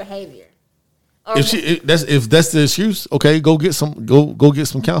 "It's learned behavior"? Or if that's the excuse, okay, go get some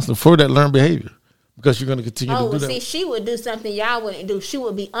counseling for that learned behavior. Because you're going to continue to do that. See, she would do something y'all wouldn't do. She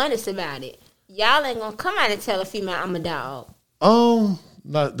would be honest about it. Y'all ain't going to come out and tell a female, "I'm a dog."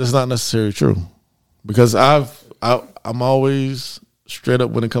 That's not necessarily true. Because I'm always straight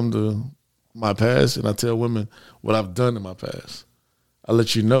up when it comes to my past, and I tell women what I've done in my past. I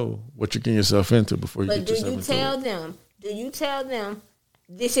let you know what you're getting yourself into before you get yourself into it. But do you tell them,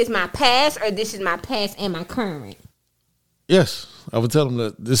 this is my past or this is my past and my current? Yes, I would tell them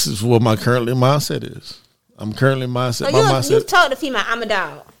that this is what my current mindset is. I'm currently mindset. So my mindset. You told the female, I'm a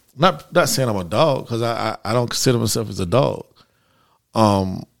dog. Not saying I'm a dog because I don't consider myself as a dog.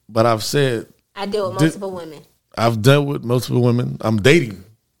 But I've said I deal with multiple women. I've dealt with multiple women. I'm dating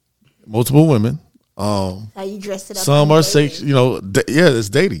multiple women. How you dress it up? Some are sex, yeah, it's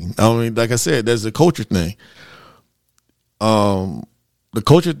dating. I mean, like I said, there's a culture thing. The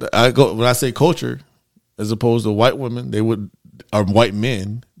culture when I say culture, as opposed to white women, or white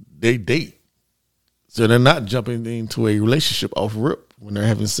men, they date. So they're not jumping into a relationship off rip when they're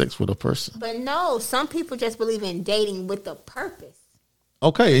having sex with a person. But no, some people just believe in dating with a purpose.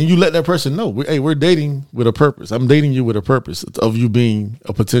 Okay, and you let that person know, hey, we're dating with a purpose. I'm dating you with a purpose of you being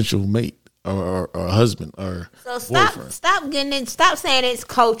a potential mate or a husband or boyfriend. Stop saying it's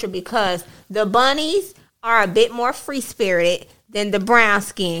culture, because the bunnies are a bit more free spirited than the brown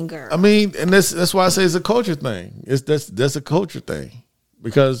skinned girl. I mean, and that's why I say it's a culture thing. That's a culture thing,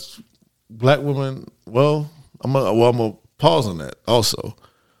 because black women. Well, I'm gonna pause on that also,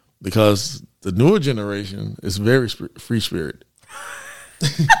 because the newer generation is very free spirited.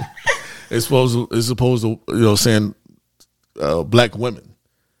 It's supposed to saying black women.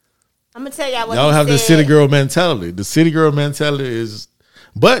 I'm gonna tell y'all what y'all have the city girl mentality. The city girl mentality is,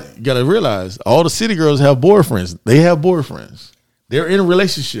 but you gotta realize all the city girls have boyfriends. They have boyfriends. They're in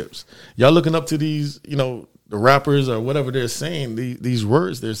relationships. Y'all looking up to these, the rappers or whatever they're saying, these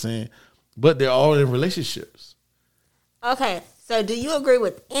words they're saying, but they're all in relationships. Okay, so do you agree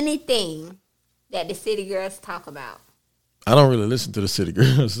with anything that the city girls talk about? I don't really listen to the city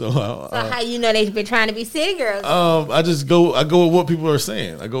girls, so how you know they've been trying to be city girls? I go with what people are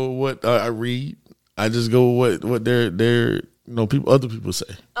saying. I go with what I read. I just go with what other people say.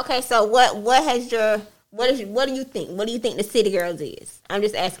 Okay, so what do you think? What do you think the city girls is? I'm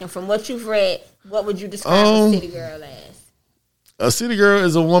just asking, from what you've read, what would you describe a city girl as? A city girl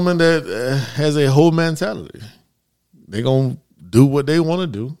is a woman that has a whole mentality. They're gonna do what they want to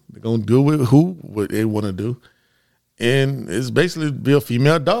do. They're gonna do what they want to do. And it's basically be a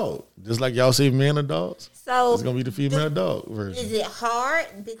female dog. Just like y'all say men are dogs. So it's going to be the female dog version. Is it hard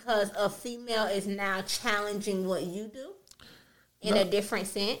because a female is now challenging what you do in a different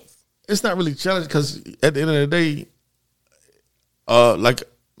sense? It's not really challenging, because at the end of the day,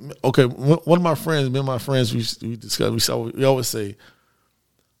 one of my friends, me and my friends, we discuss, we always say,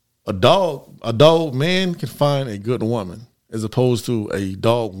 a dog man can find a good woman, as opposed to a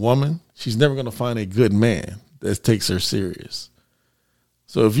dog woman. She's never going to find a good man that takes her serious.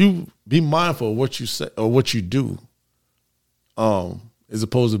 So if you be mindful of what you say or what you do, as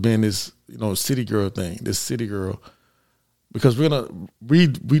opposed to being this, city girl thing, this city girl, because we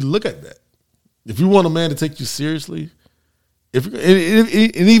look at that. If you want a man to take you seriously, and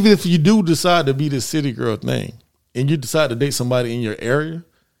even if you do decide to be this city girl thing, and you decide to date somebody in your area,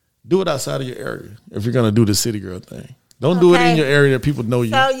 do it outside of your area. If you're gonna do the city girl thing. Don't do it in your area that people know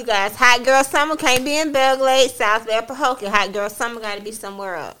you. So, you guys, hot girl summer can't be in Belle Glade, South Bend, Pahokee. Hot girl summer got to be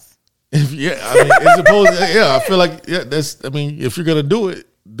somewhere else. I feel like, if you're going to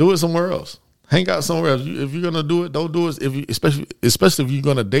do it somewhere else. Hang out somewhere else. If you're going to do it, don't do it, especially if you're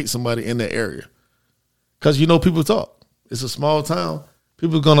going to date somebody in that area. Because, people talk. It's a small town.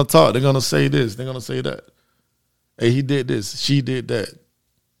 People are going to talk. They're going to say this. They're going to say that. Hey, he did this. She did that.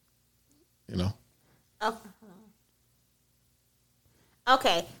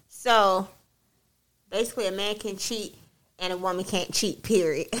 Okay, so basically a man can cheat and a woman can't cheat,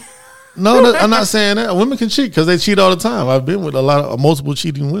 period. No, I'm not saying that. Women can cheat because they cheat all the time. I've been with multiple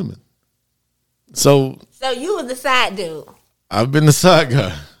cheating women. So you was the side dude. I've been the side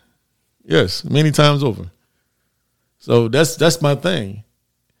guy. Yes, many times over. So that's my thing.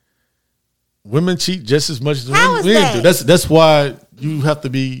 Women cheat just as much as men do. That's why you have to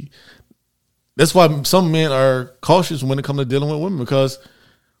be. That's why some men are cautious when it comes to dealing with women, because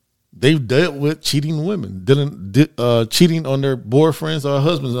they've dealt with cheating women, cheating on their boyfriends or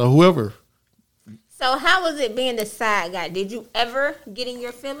husbands or whoever. So how was it being the side guy? Did you ever get in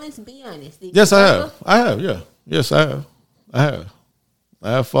your feelings? Be honest. Yes, I have. I have, yeah. Yes, I have. I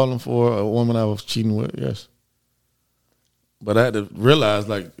have fallen for a woman I was cheating with, yes. But I had to realize,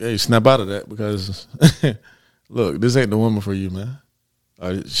 hey, snap out of that, because, look, this ain't the woman for you, man.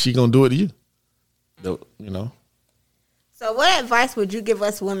 She gonna do it to you. So what advice would you give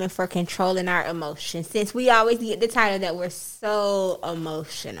us women for controlling our emotions, since we always get the title that we're so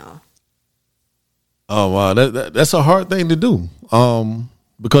emotional? Oh wow, that's a hard thing to do.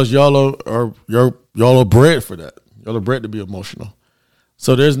 Because y'all are bred for that. Y'all are bred to be emotional.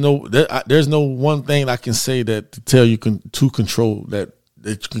 So there's no one thing I can say that to tell you to control that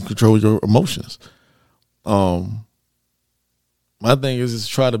you can control your emotions. My thing is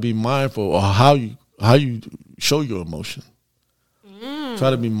try to be mindful of show your emotion.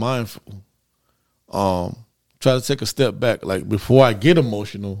 Try to be mindful. Try to take a step back. Like, before I get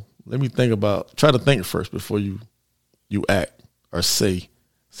emotional, let me try to think first before you act or say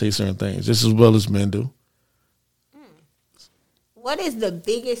certain things, just as well as men do. What is the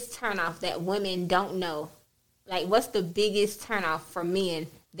biggest turnoff that women don't know? Like, what's the biggest turnoff for men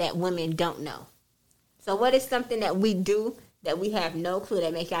that women don't know? So what is something that we do that we have no clue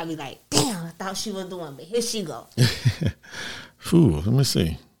that make y'all be like, damn, I thought she was the one, but here she go. Phew, let me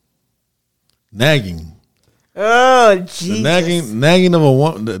see. Nagging. Oh, Jesus.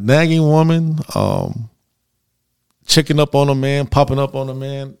 The nagging woman, checking up on a man, popping up on a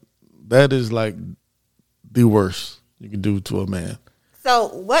man, that is like the worst you can do to a man. So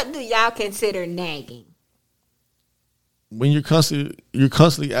what do y'all consider nagging? When you're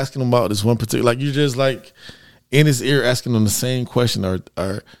constantly asking him about this one particular, like, you're just like in his ear asking him the same question, are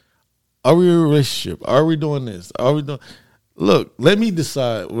we in a relationship? Are we doing this? Are we doing? Look, let me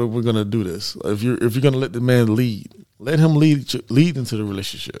decide where we're gonna do this. If you're gonna let the man lead, let him lead into the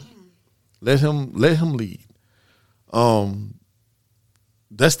relationship. Let him lead.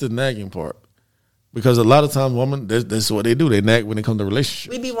 That's the nagging part. Because a lot of times women, that's what they do. They nag when it comes to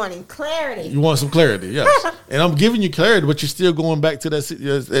relationship. We be wanting clarity. You want some clarity, yes. And I'm giving you clarity, but you're still going back to that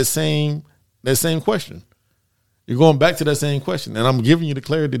same question. You're going back to that same question, and I'm giving you the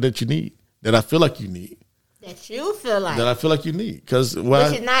clarity that you need, that I feel like you need. That you feel like. That I feel like you need. Which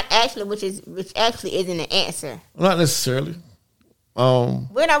actually isn't an answer. Not necessarily.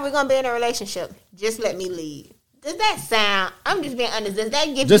 When are we going to be in a relationship? Just let me lead. Does that sound? I'm just being honest. Does that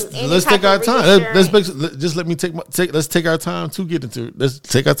give you any let's type take our of time. reassurance? Let's take our time to get into it. Let's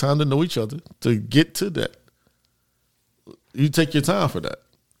take our time to know each other to get to that. You take your time for that.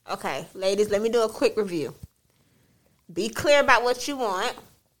 Okay, ladies, let me do a quick review. Be clear about what you want.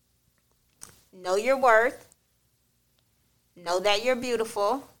 Know your worth. Know that you're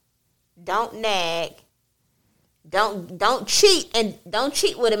beautiful. Don't nag. Don't cheat, and don't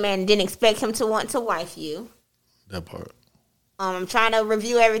cheat with a man and then expect him to want to wife you. That part. I'm trying to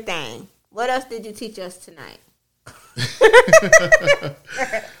review everything. What else did you teach us tonight?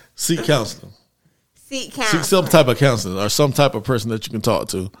 Seek counseling. Seek counseling. Seek some type of counseling or some type of person that you can talk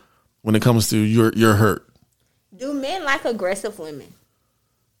to when it comes to your hurt. Do men like aggressive women?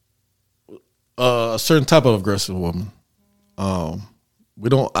 A certain type of aggressive woman. We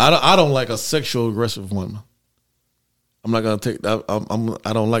don't. I don't like a sexual aggressive woman. I'm not gonna take that.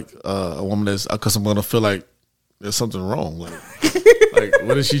 I don't like a woman that's, because I'm gonna feel like there's something wrong. Like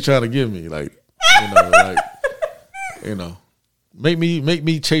what is she trying to give me? Make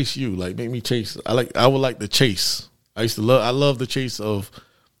me chase you. Like, make me chase. I would like the chase. I love the chase of,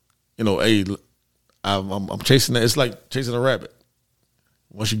 hey, I'm chasing that. It's like chasing a rabbit.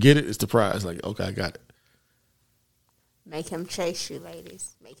 Once you get it, it's the prize. Like, okay, I got it. Make him chase you,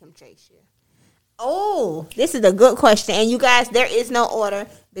 ladies. Make him chase you. Oh, this is a good question. And you guys, there is no order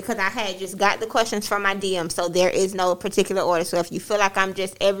because I had just got the questions from my DM. So there is no particular order. So if you feel like I'm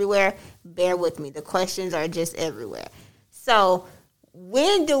just everywhere, bear with me. The questions are just everywhere. So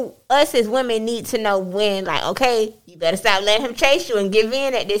when do us as women need to know when, like, okay, you better stop letting him chase you and give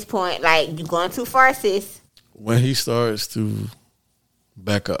in at this point. Like, you're going too far, sis. When he starts to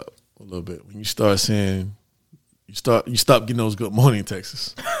back up a little bit. When you start saying, you stop getting those good morning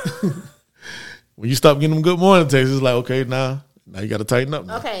texts. When you stop getting them good morning texts, it's like, okay, now you got to tighten up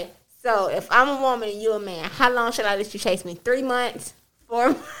now. Okay, so if I'm a woman and you a man, how long should I let you chase me? 3 months? 4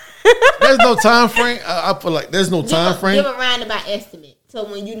 months? There's no time frame. I feel like there's no time frame. Give a roundabout estimate. So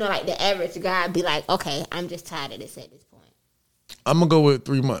when you know, like, the average guy be like, okay, I'm just tired of this at this point. I'm going to go with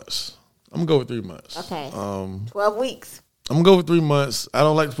 3 months. Okay. 12 weeks. I'm going to go with 3 months. I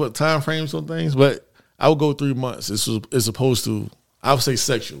don't like to put time frames on things, but I would go 3 months as opposed to, I would say,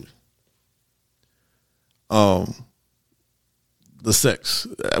 sexually. The sex.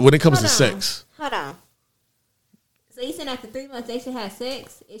 When it comes to sex. Hold on. So you said after 3 months they should have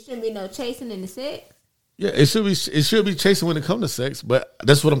sex? It shouldn't be no chasing in the sex? Yeah, it should be chasing when it comes to sex, but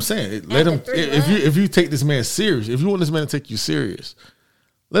that's what I'm saying. Let him, if you take this man serious, if you want this man to take you serious,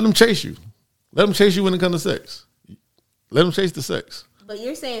 let him chase you. Let him chase you when it comes to sex. Let him chase the sex. But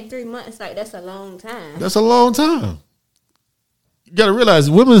you're saying 3 months, like, that's a long time. That's a long time. You got to realize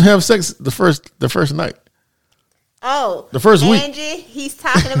women have sex the first night. Oh, the first week. Angie, he's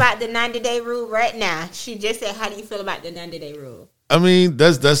talking about the 90-day rule right now. She just said, "How do you feel about the 90-day rule?" I mean,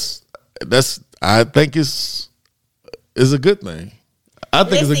 that's. I think is a good thing. I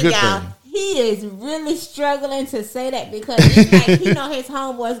think it's a good thing. He is really struggling to say that because it's like he know his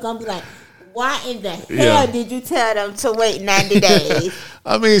homeboy's gonna be like, Why in the hell did you tell them to wait 90 days?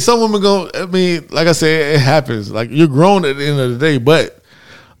 I mean, some women like I said, it happens. Like, you're grown at the end of the day, but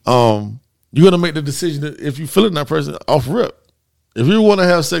you're gonna make the decision that if you feeling that person off rip. If you want to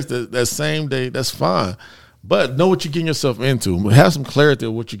have sex that same day, that's fine. But know what you're getting yourself into. Have some clarity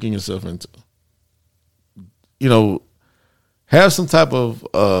of what you're getting yourself into. You know, have some type of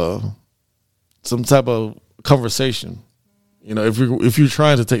conversation. You know, if you're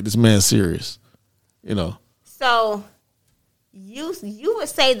trying to take this man serious, you know. So you would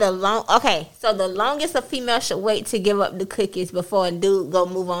say so the longest a female should wait to give up the cookies before a dude go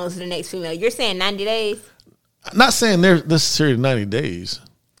move on to the next female. You're saying 90 days? I'm not saying they're necessarily 90 days.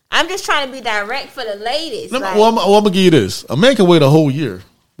 I'm just trying to be direct for the ladies. I'm gonna give you this. A man can wait a whole year,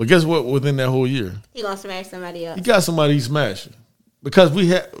 but guess what? Within that whole year, he gonna smash somebody else. He got somebody he's smashing because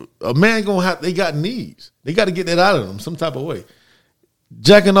a man they got needs. They got to get that out of them some type of way.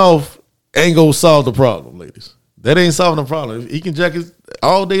 Jacking off ain't gonna solve the problem, ladies. That ain't solving the problem. He can jack it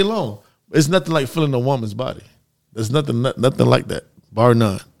all day long. It's nothing like feeling a woman's body. There's nothing like that, bar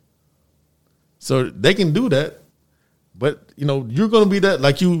none. So they can do that, but you know you're gonna be that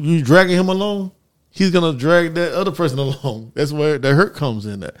like you dragging him along. He's gonna drag that other person along. That's where the hurt comes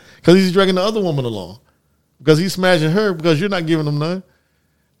in. That because he's dragging the other woman along because he's smashing her because you're not giving him none,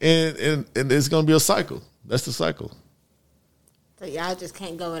 and it's gonna be a cycle. That's the cycle. So y'all just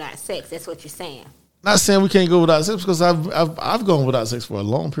can't go without sex. That's what you're saying. Not saying we can't go without sex because I've gone without sex for a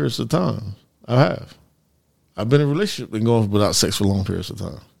long periods of time. I have. I've been in a relationship and going without sex for long periods of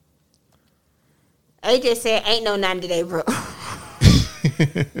time. AJ said, "Ain't no 90-day rule."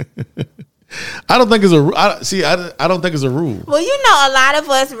 I don't think it's I don't think it's a rule. Well, you know, a lot of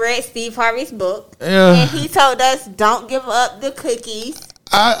us read Steve Harvey's book, and he told us don't give up the cookies.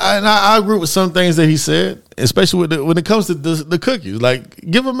 I agree with some things that he said, especially when it comes to the cookies. Like,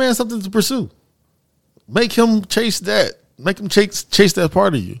 give a man something to pursue. Make him chase that. Make him chase that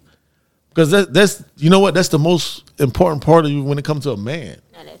part of you, because that's you know what, that's the most important part of you when it comes to a man.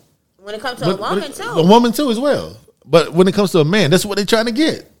 When it comes to a woman too. A woman too as well. But when it comes to a man, that's what they're trying to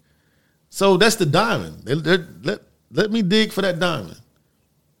get. So that's the diamond. Let me dig for that diamond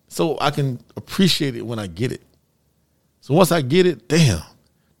so I can appreciate it when I get it. So once I get it, damn,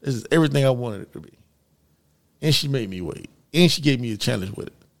 this is everything I wanted it to be. And she made me wait. And she gave me a challenge with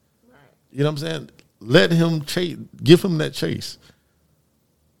it. Right. You know what I'm saying? Let him chase, give him that chase.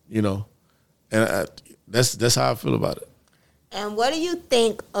 You know? And that's how I feel about it. And what do you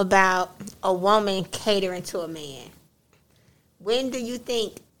think about a woman catering to a man? When do you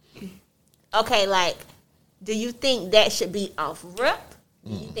think, do you think that should be off rip?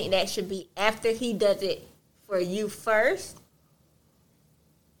 Do you think that should be after he does it for you first?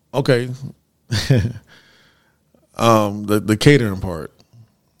 Okay. The catering part.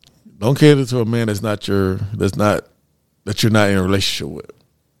 Don't cater to a man that you're not in a relationship with.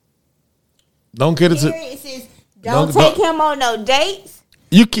 Don't cater to. Don't take him on no dates.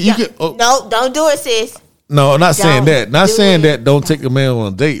 You can. Oh. No, don't do it, sis. No, I'm not saying that. Not saying that. Don't take a man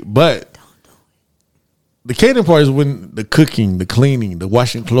on a date, but don't do it. The catering part is when the cooking, the cleaning, the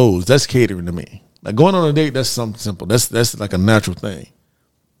washing clothes. That's catering to me. Like going on a date, that's something simple. That's like a natural thing.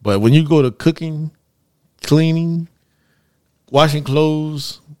 But when you go to cooking, cleaning, washing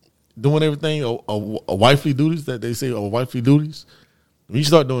clothes, doing everything, a wifely duties that they say are wifely duties. When you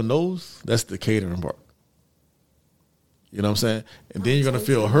start doing those, that's the catering part. You know what I'm saying? And then you're going to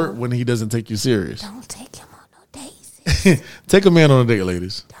feel hurt when he doesn't take you serious. Don't take him on no dates. Take a man on a date,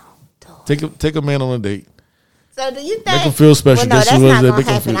 ladies. Don't do it. Take a man on a date. So do you think... Make him feel special. Well, no, that's not going to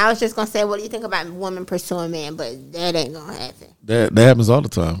happen. I was just going to say, what do you think about women pursuing men? But that ain't going to happen. That happens all the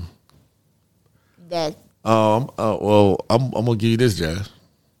time. Well, I'm going to give you this, Jazz.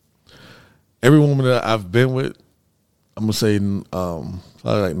 Every woman that I've been with, I'm going to say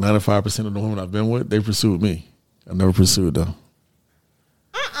probably like 95% of the women I've been with, they pursued me. I never pursued them.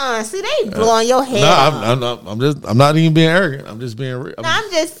 See, they blowing your head. I'm not even being arrogant. I'm just being real. I'm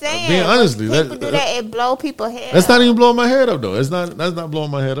just saying. Being honestly, people do that. It blow people's head. That's not even blowing my head up though. That's not blowing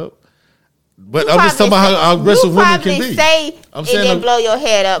my head up. But I'm just talking about how aggressive women can be. You probably say it didn't blow your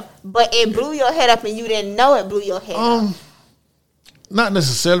head up, but it blew your head up and you didn't know it blew your head up. Not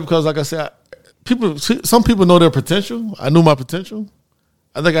necessarily, because like I said, some people know their potential. I knew my potential.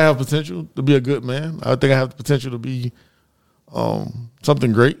 I think I have potential to be a good man. I think I have the potential to be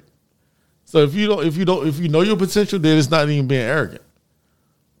something great. So if you know your potential, then it's not even being arrogant.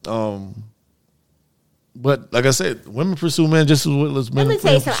 But like I said, women pursue men just as well as men. Let me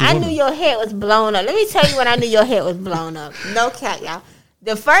tell you something. I knew your head was blown up. Let me tell you when I knew your head was blown up. No cap, y'all.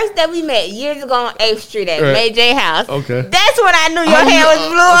 The first day we met years ago on 8th Street at Right. May J House. Okay. That's when I knew your hair was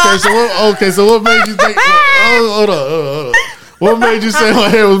blue. So what made you think? Hold on. What made you say my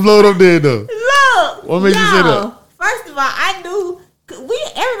hair was blowed up there though? Look. What made you say that? First of all, I knew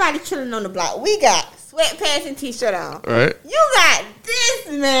everybody chilling on the block. We got sweatpants and t-shirt on. Right. You got this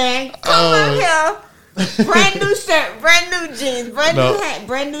man. Come up here. Brand new shirt, brand new jeans, brand new hat,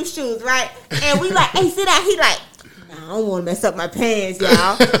 brand new shoes, right? And we like, hey, sit down. He like, nah, I don't want to mess up my pants,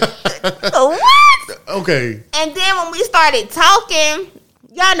 y'all. What? Okay. And then when we started talking,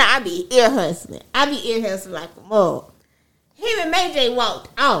 y'all know I be ear hustling. I be ear hustling like a mug. Him and May J walked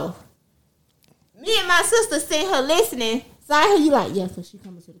off. Me and my sister sitting her listening. So I hear you like, yeah, so she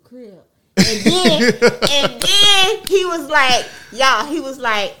coming to the crib. And then he was like, y'all, he was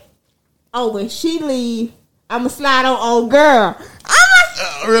like, oh, when she leave, I'ma slide on old girl.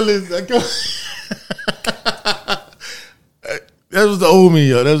 Really? That was the old me,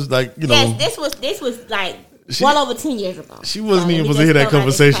 yo. That was like, you know. Yes, this was like well over 10 years ago. She wasn't even supposed to hear that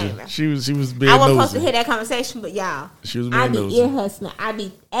conversation. She was being I wasn't nosy. supposed to hear that conversation, but y'all, She was being I be nosy. ear hustling. I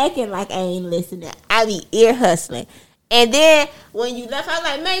be acting like I ain't listening. I be ear hustling. And then when you left, I was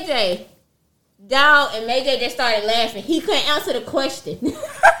like, May J, dog, and May J just started laughing. He couldn't answer the question.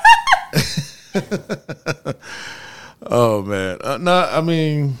 Oh man, no, I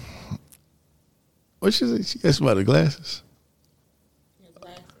mean, what she say? She asked about the glasses.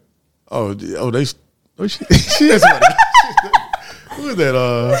 She asked about the who is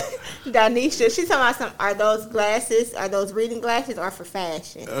that? Danisha, she's talking about are those glasses, are those reading glasses, or for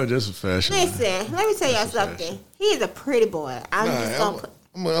fashion? Oh, just for fashion. Listen, let me tell y'all something. He is a pretty boy.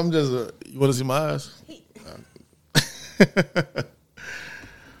 I'm just you want to see my eyes?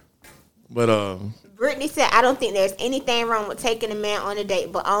 But Brittany said, I don't think there's anything wrong with taking a man on a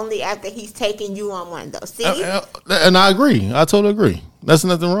date, but only after he's taking you on one, though. See? and I agree. I totally agree. There's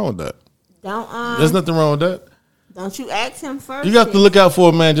nothing wrong with that. There's nothing wrong with that. Don't you ask him first? You got to look out for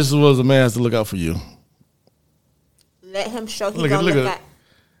a man just as well as a man has to look out for you. Let him show he Let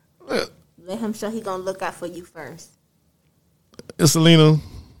him show he gonna look out for you first. It's Selena.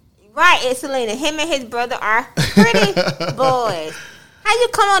 Right, it's Selena. Him and his brother are pretty boys. How you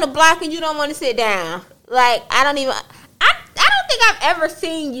come on the block and you don't want to sit down? Like, I don't think I've ever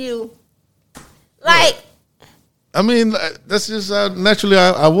seen you like. I mean, that's just how naturally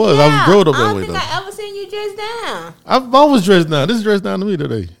I was. Yeah, I was growing up that way, though. I don't think I ever seen you dressed down. I've always dressed down. This is dressed down to me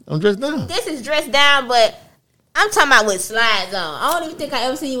today. I'm dressed down. This is dressed down, but I'm talking about with slides on. I don't even think I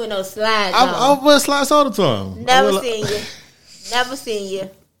ever seen you with no slides on. I wear slides all the time. Never seen you. Never seen you.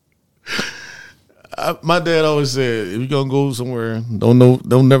 My dad always said, if you're going to go somewhere, don't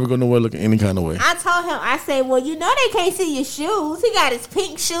never go nowhere looking any kind of way. I told him, I said, well, you know they can't see your shoes. He got his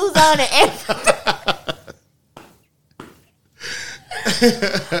pink shoes on and everything.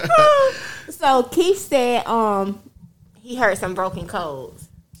 So Keith said he heard some broken codes.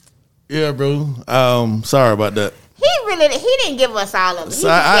 Yeah, bro. Sorry about that. He didn't give us all of it. So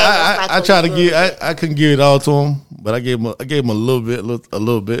I tried to give. I couldn't give it all to him, but I gave him a little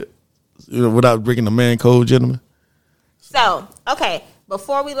bit, you know, without breaking the man code, gentlemen. So okay,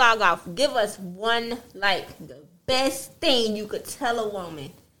 before we log off, give us one the best thing you could tell a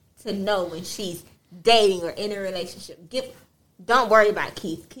woman to know when she's dating or in a relationship. Don't worry about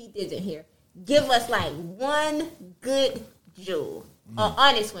Keith. Keith isn't here. Give us one good jewel. An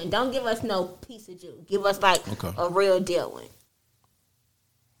honest one. Don't give us no piece of jewel. Give us a real deal one.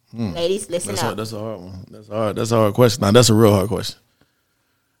 Ladies, listen up. That's a hard one. That's a hard question. Now that's a real hard question.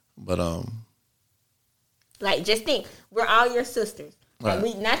 But just think, we're all your sisters. Right.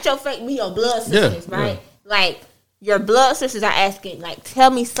 We not your fake. We your blood sisters, right? Yeah. Your blood sisters are asking.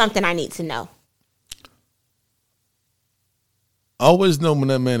 Tell me something I need to know. Always know when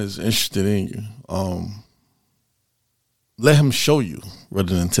that man is interested in you. Let him show you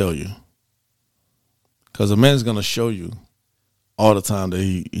rather than tell you. Because a man's going to show you all the time that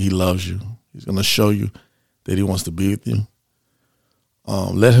he loves you. He's going to show you that he wants to be with you.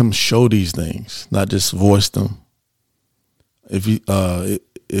 Let him show these things, not just voice them. If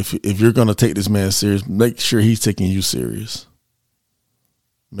you're going to take this man serious, make sure he's taking you serious.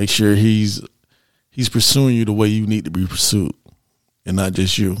 Make sure he's pursuing you the way you need to be pursued. And not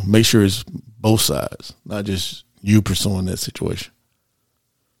just you. Make sure it's both sides, not just you pursuing that situation.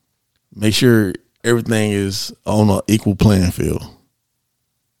 Make sure everything is on an equal playing field.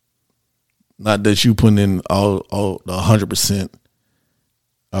 Not that you putting in all the 100%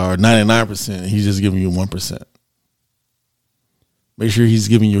 or 99%. He's just giving you 1%. Make sure he's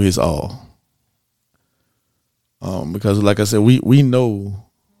giving you his all. Because, like I said, we know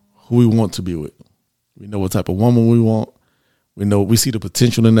who we want to be with. We know what type of woman we want. We see the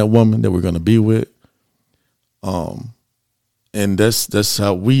potential in that woman that we're going to be with. And that's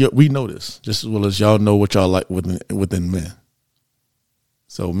how we know this, just as well as y'all know what y'all like within men.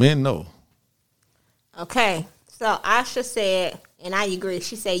 So men know. Okay. So Asha said, and I agree,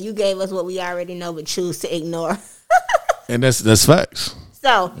 she said, you gave us what we already know but choose to ignore. And that's facts.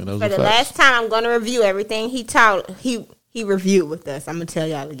 So for the last time, I'm going to review everything he reviewed with us. I'm going to tell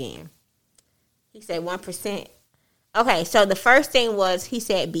y'all again. He said 1%. Okay, so the first thing was, he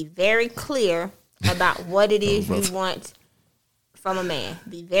said, be very clear about what it is you want from a man.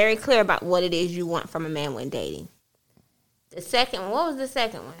 Be very clear about what it is you want from a man when dating. The second one, what was the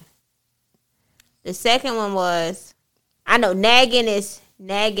second one? The second one was, I know nagging is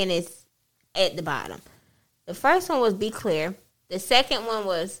at the bottom. The first one was be clear. The second one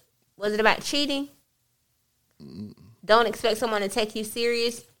was it about cheating? Don't expect someone to take you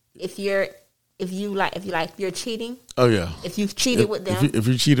serious if you're cheating. Oh yeah. If you've cheated with them. If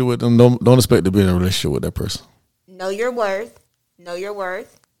you cheated with them, don't expect to be in a relationship with that person. Know your worth. Know your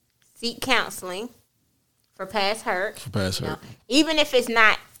worth. Seek counseling for past hurt. Even if it's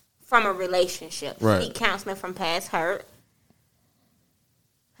not from a relationship. Right. Seek counseling from past hurt.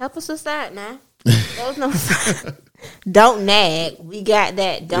 Help us with that now. Don't nag. We got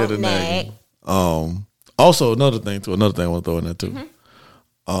that. Don't nag. Also, another thing I want to throw in there too.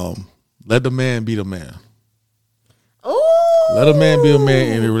 Let the man be the man. Ooh. Let a man be a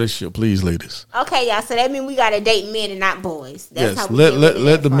man in a relationship, please, ladies. Okay, y'all. So that means we gotta date men and not boys. That's yes. How we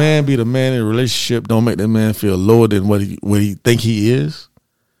let the man be the man in a relationship. Don't make that man feel lower than what he think he is.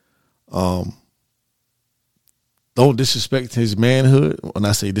 Don't disrespect his manhood. When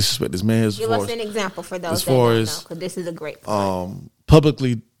I say disrespect his manhood, give us an example for those as far that don't as know, because this is a great point.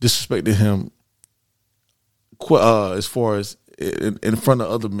 Publicly disrespecting him, as far as in front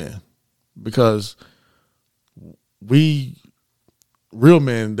of other men, because real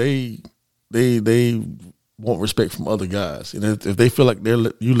men, they want respect from other guys, and if they feel like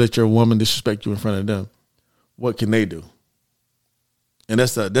you let your woman disrespect you in front of them, what can they do? And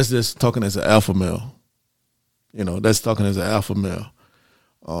that's just talking as an alpha male. You know, that's talking as an alpha male.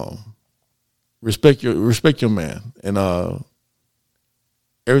 Respect your man, and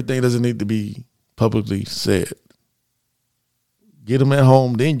everything doesn't need to be publicly said. Get him at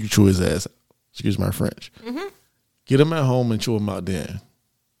home, then you chew his ass out. Excuse my French. Mm-hmm. Get him at home and chew him out then,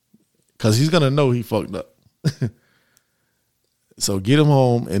 because he's gonna know he fucked up. So get him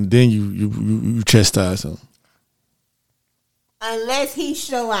home, and then you chastise him. Unless he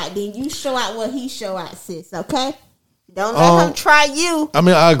show out, then you show out what he show out, sis. Okay, don't let him try you. I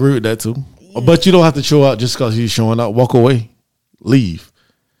mean, I agree with that too, but you don't have to show out just because he's showing out. Walk away, leave.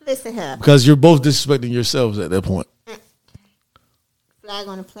 Listen here, because you're both disrespecting yourselves at that point. Flag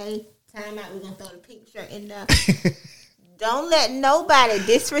on the play. Time out. We're gonna throw the pink shirt in there. Don't let nobody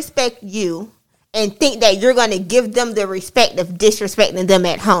disrespect you and think that you're gonna give them the respect of disrespecting them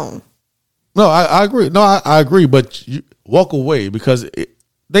at home. No, I agree. No, I agree. But you walk away, because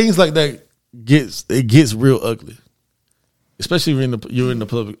things like that gets real ugly, especially when you're in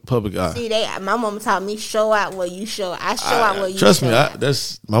the public eye. See, my mama taught me show out what you show. I show out what you show. Trust me,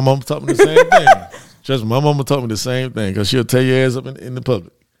 that's my mama taught me the same thing. Trust me, my mama taught me the same thing, because she'll tear your ass up in the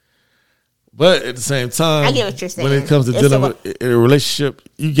public. But at the same time, I get what you're saying. When it comes to dealing with a relationship,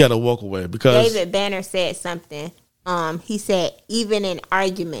 you gotta walk away, because David Banner said something. He said, even in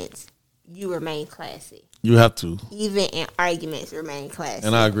arguments, you remain classy. You have to. Even in arguments, remain classy.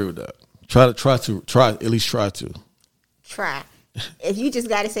 And I agree with that. Try at least try to. Try. If you just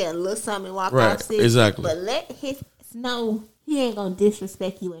got to say a little something and walk right, off, sis, exactly. But let his know he ain't gonna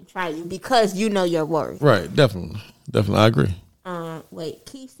disrespect you and try you, because you know your worth. Right, definitely, I agree. Wait,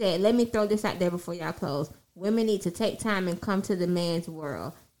 Keith said, let me throw this out there before y'all close. Women need to take time and come to the man's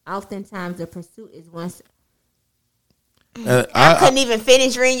world. Oftentimes, the pursuit is once. I couldn't even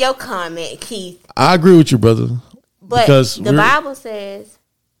finish reading your comment, Keith. I agree with you, brother. But because the Bible says,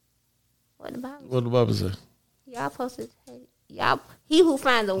 what the Bible say? Y'all supposed to take y'all. He who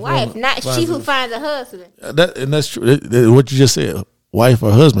finds a wife, not she who finds a husband. That's true. What you just said, wife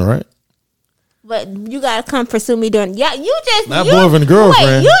or husband, right? But you gotta come pursue me during. Yeah, you just not boyfriend and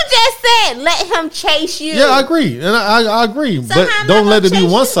girlfriend. Wait, you just said let him chase you. Yeah, I agree, and I agree. But don't let it be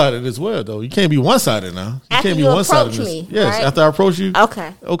one sided as well, though. You can't be one sided now. You can't be one sided. Yes, right? After I approach you.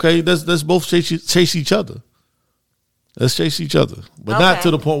 Okay. Let's both chase each other. Let's chase each other, but not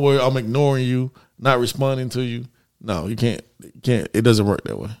to the point where I'm ignoring you, not responding to you. No, you can't. It doesn't work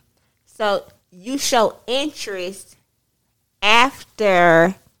that way. So you show interest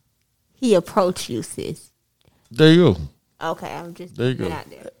after he approached you, sis. There you go. Okay, I'm just there you go. Out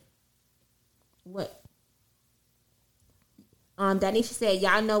there. What? Danisha said,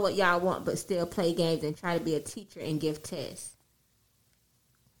 y'all know what y'all want, but still play games and try to be a teacher and give tests.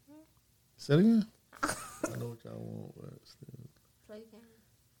 Say it again. I know what y'all want, but still. Play games.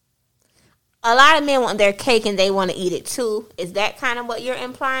 A lot of men want their cake and they want to eat it too. Is that kind of what you're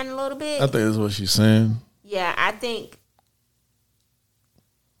implying a little bit? I think that's what she's saying. Yeah, I think,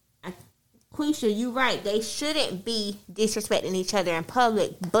 Quisha, you right. They shouldn't be disrespecting each other in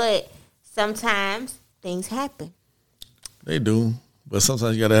public, but sometimes things happen. They do. But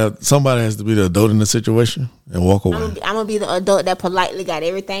sometimes you gotta have somebody has to be the adult in the situation and walk away. I'm gonna be the adult that politely got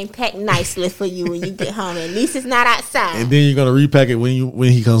everything packed nicely for you when you get home. At least it's not outside. And then you're gonna repack it when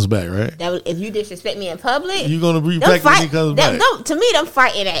he comes back, right? If you disrespect me in public, you're gonna repack it when he comes back. To me, them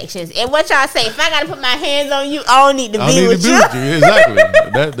fighting actions. And what y'all say? If I gotta put my hands on you, I don't need to be with you. Exactly.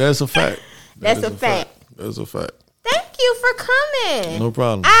 That's a fact. That's a fact. That's a fact. Thank you for coming. No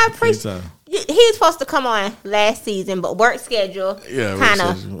problem. I appreciate. He was supposed to come on last season, but work schedule kind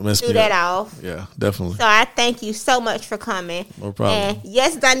of threw that off. Yeah, definitely. So I thank you so much for coming. No problem. And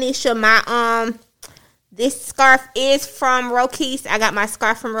yes, Danisha, my this scarf is from Rokis. I got my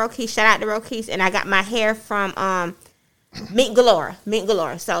scarf from Rokis. Shout out to Rokis, and I got my hair from Mint Galore. Mint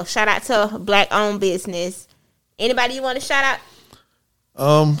Galore. So shout out to Black owned business. Anybody you want to shout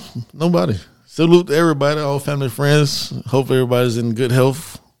out? Nobody. Salute to everybody, all family, friends. Hope everybody's in good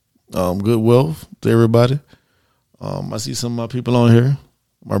health. Good wealth to everybody. I see some of my people on here.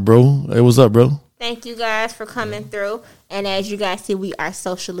 My bro. Hey, what's up, bro? Thank you guys for coming through. And as you guys see, we are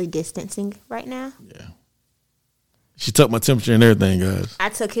socially distancing right now. Yeah. She took my temperature and everything, guys. I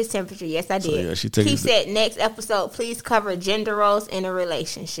took his temperature. Yes, I did. So, yeah, she took He said next episode, please cover gender roles in a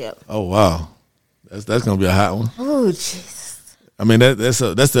relationship. Oh, wow. That's going to be a hot one. Oh, Jesus. I mean, that's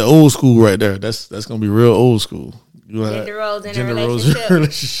the old school right there. That's going to be real old school. Gender roles in a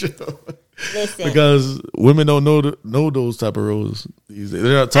relationship. Listen, because women don't know those type of roles.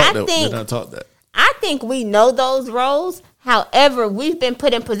 They're not taught that. They're not taught that. I think we know those roles. However, we've been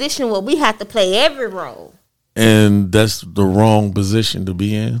put in position where we have to play every role, and that's the wrong position to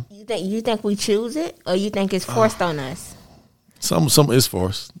be in. You think we choose it, or you think it's forced on us? Some is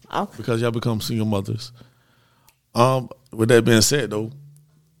forced. Okay. Because y'all become single mothers. With that being said, though,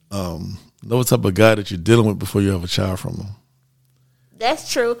 know what type of guy that you're dealing with before you have a child from him.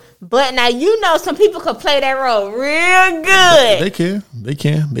 That's true. But now some people could play that role real good. They can.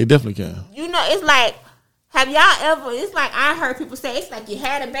 They definitely can. It's like, have y'all ever, it's like I heard people say it's like you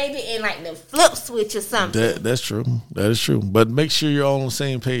had a baby and like the flip switch or something. That's true. That is true. But make sure you're all on the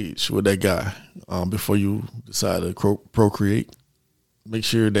same page with that guy before you decide to procreate. Make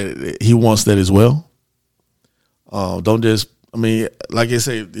sure that he wants that as well. Don't just, like I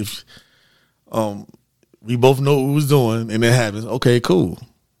say, if we both know what we was doing and it happens, okay, cool.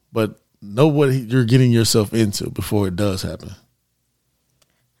 But know what you're getting yourself into before it does happen.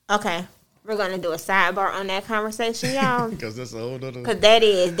 Okay. We're going to do a sidebar on that conversation, y'all. Because that's a whole nother...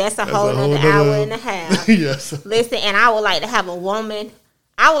 Because that's a whole nother hour and a half. Yes. Listen, and I would like to have a woman.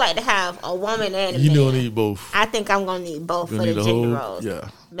 I would like to have a woman and a man. You don't need both. I think I'm going to need both for the gender roles. Yeah.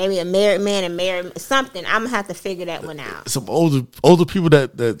 Maybe a married man and married something. I'm going to have to figure that one out. Some older people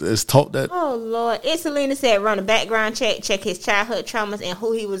that is taught that. Oh, Lord. Selena said run a background check his childhood traumas and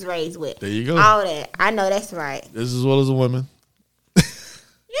who he was raised with. There you go. All that. I know that's right. This as well as a woman.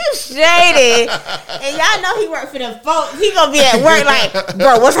 You shady. And y'all know he worked for them folks. He gonna be at work like,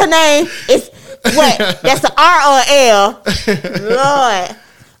 bro, what's her name? It's what? That's the R or L. Lord.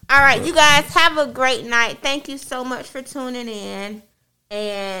 All right, you guys have a great night. Thank you so much for tuning in.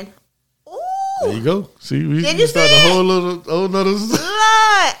 And there you go. See, we did you start see a whole nother. Lord,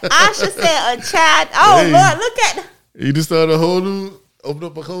 Asha said a child. Oh, hey, Lord, look at. You just started open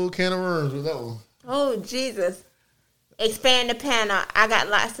up a whole can of worms with that one. Oh, Jesus. Expand the panel. I got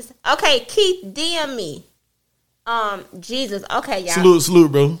lots to say. Okay, Keith, DM me. Jesus. Okay, y'all.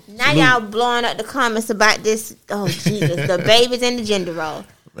 Salute, bro. Now y'all blowing up the comments about this. Oh, Jesus. The babies and the gender role.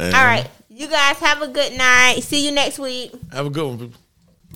 Man. All right. You guys have a good night. See you next week. Have a good one, people.